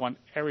name, and we want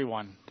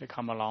everyone to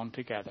come along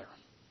together.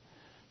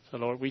 So,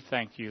 Lord, we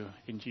thank you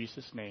in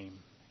Jesus' name.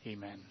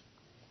 Amen.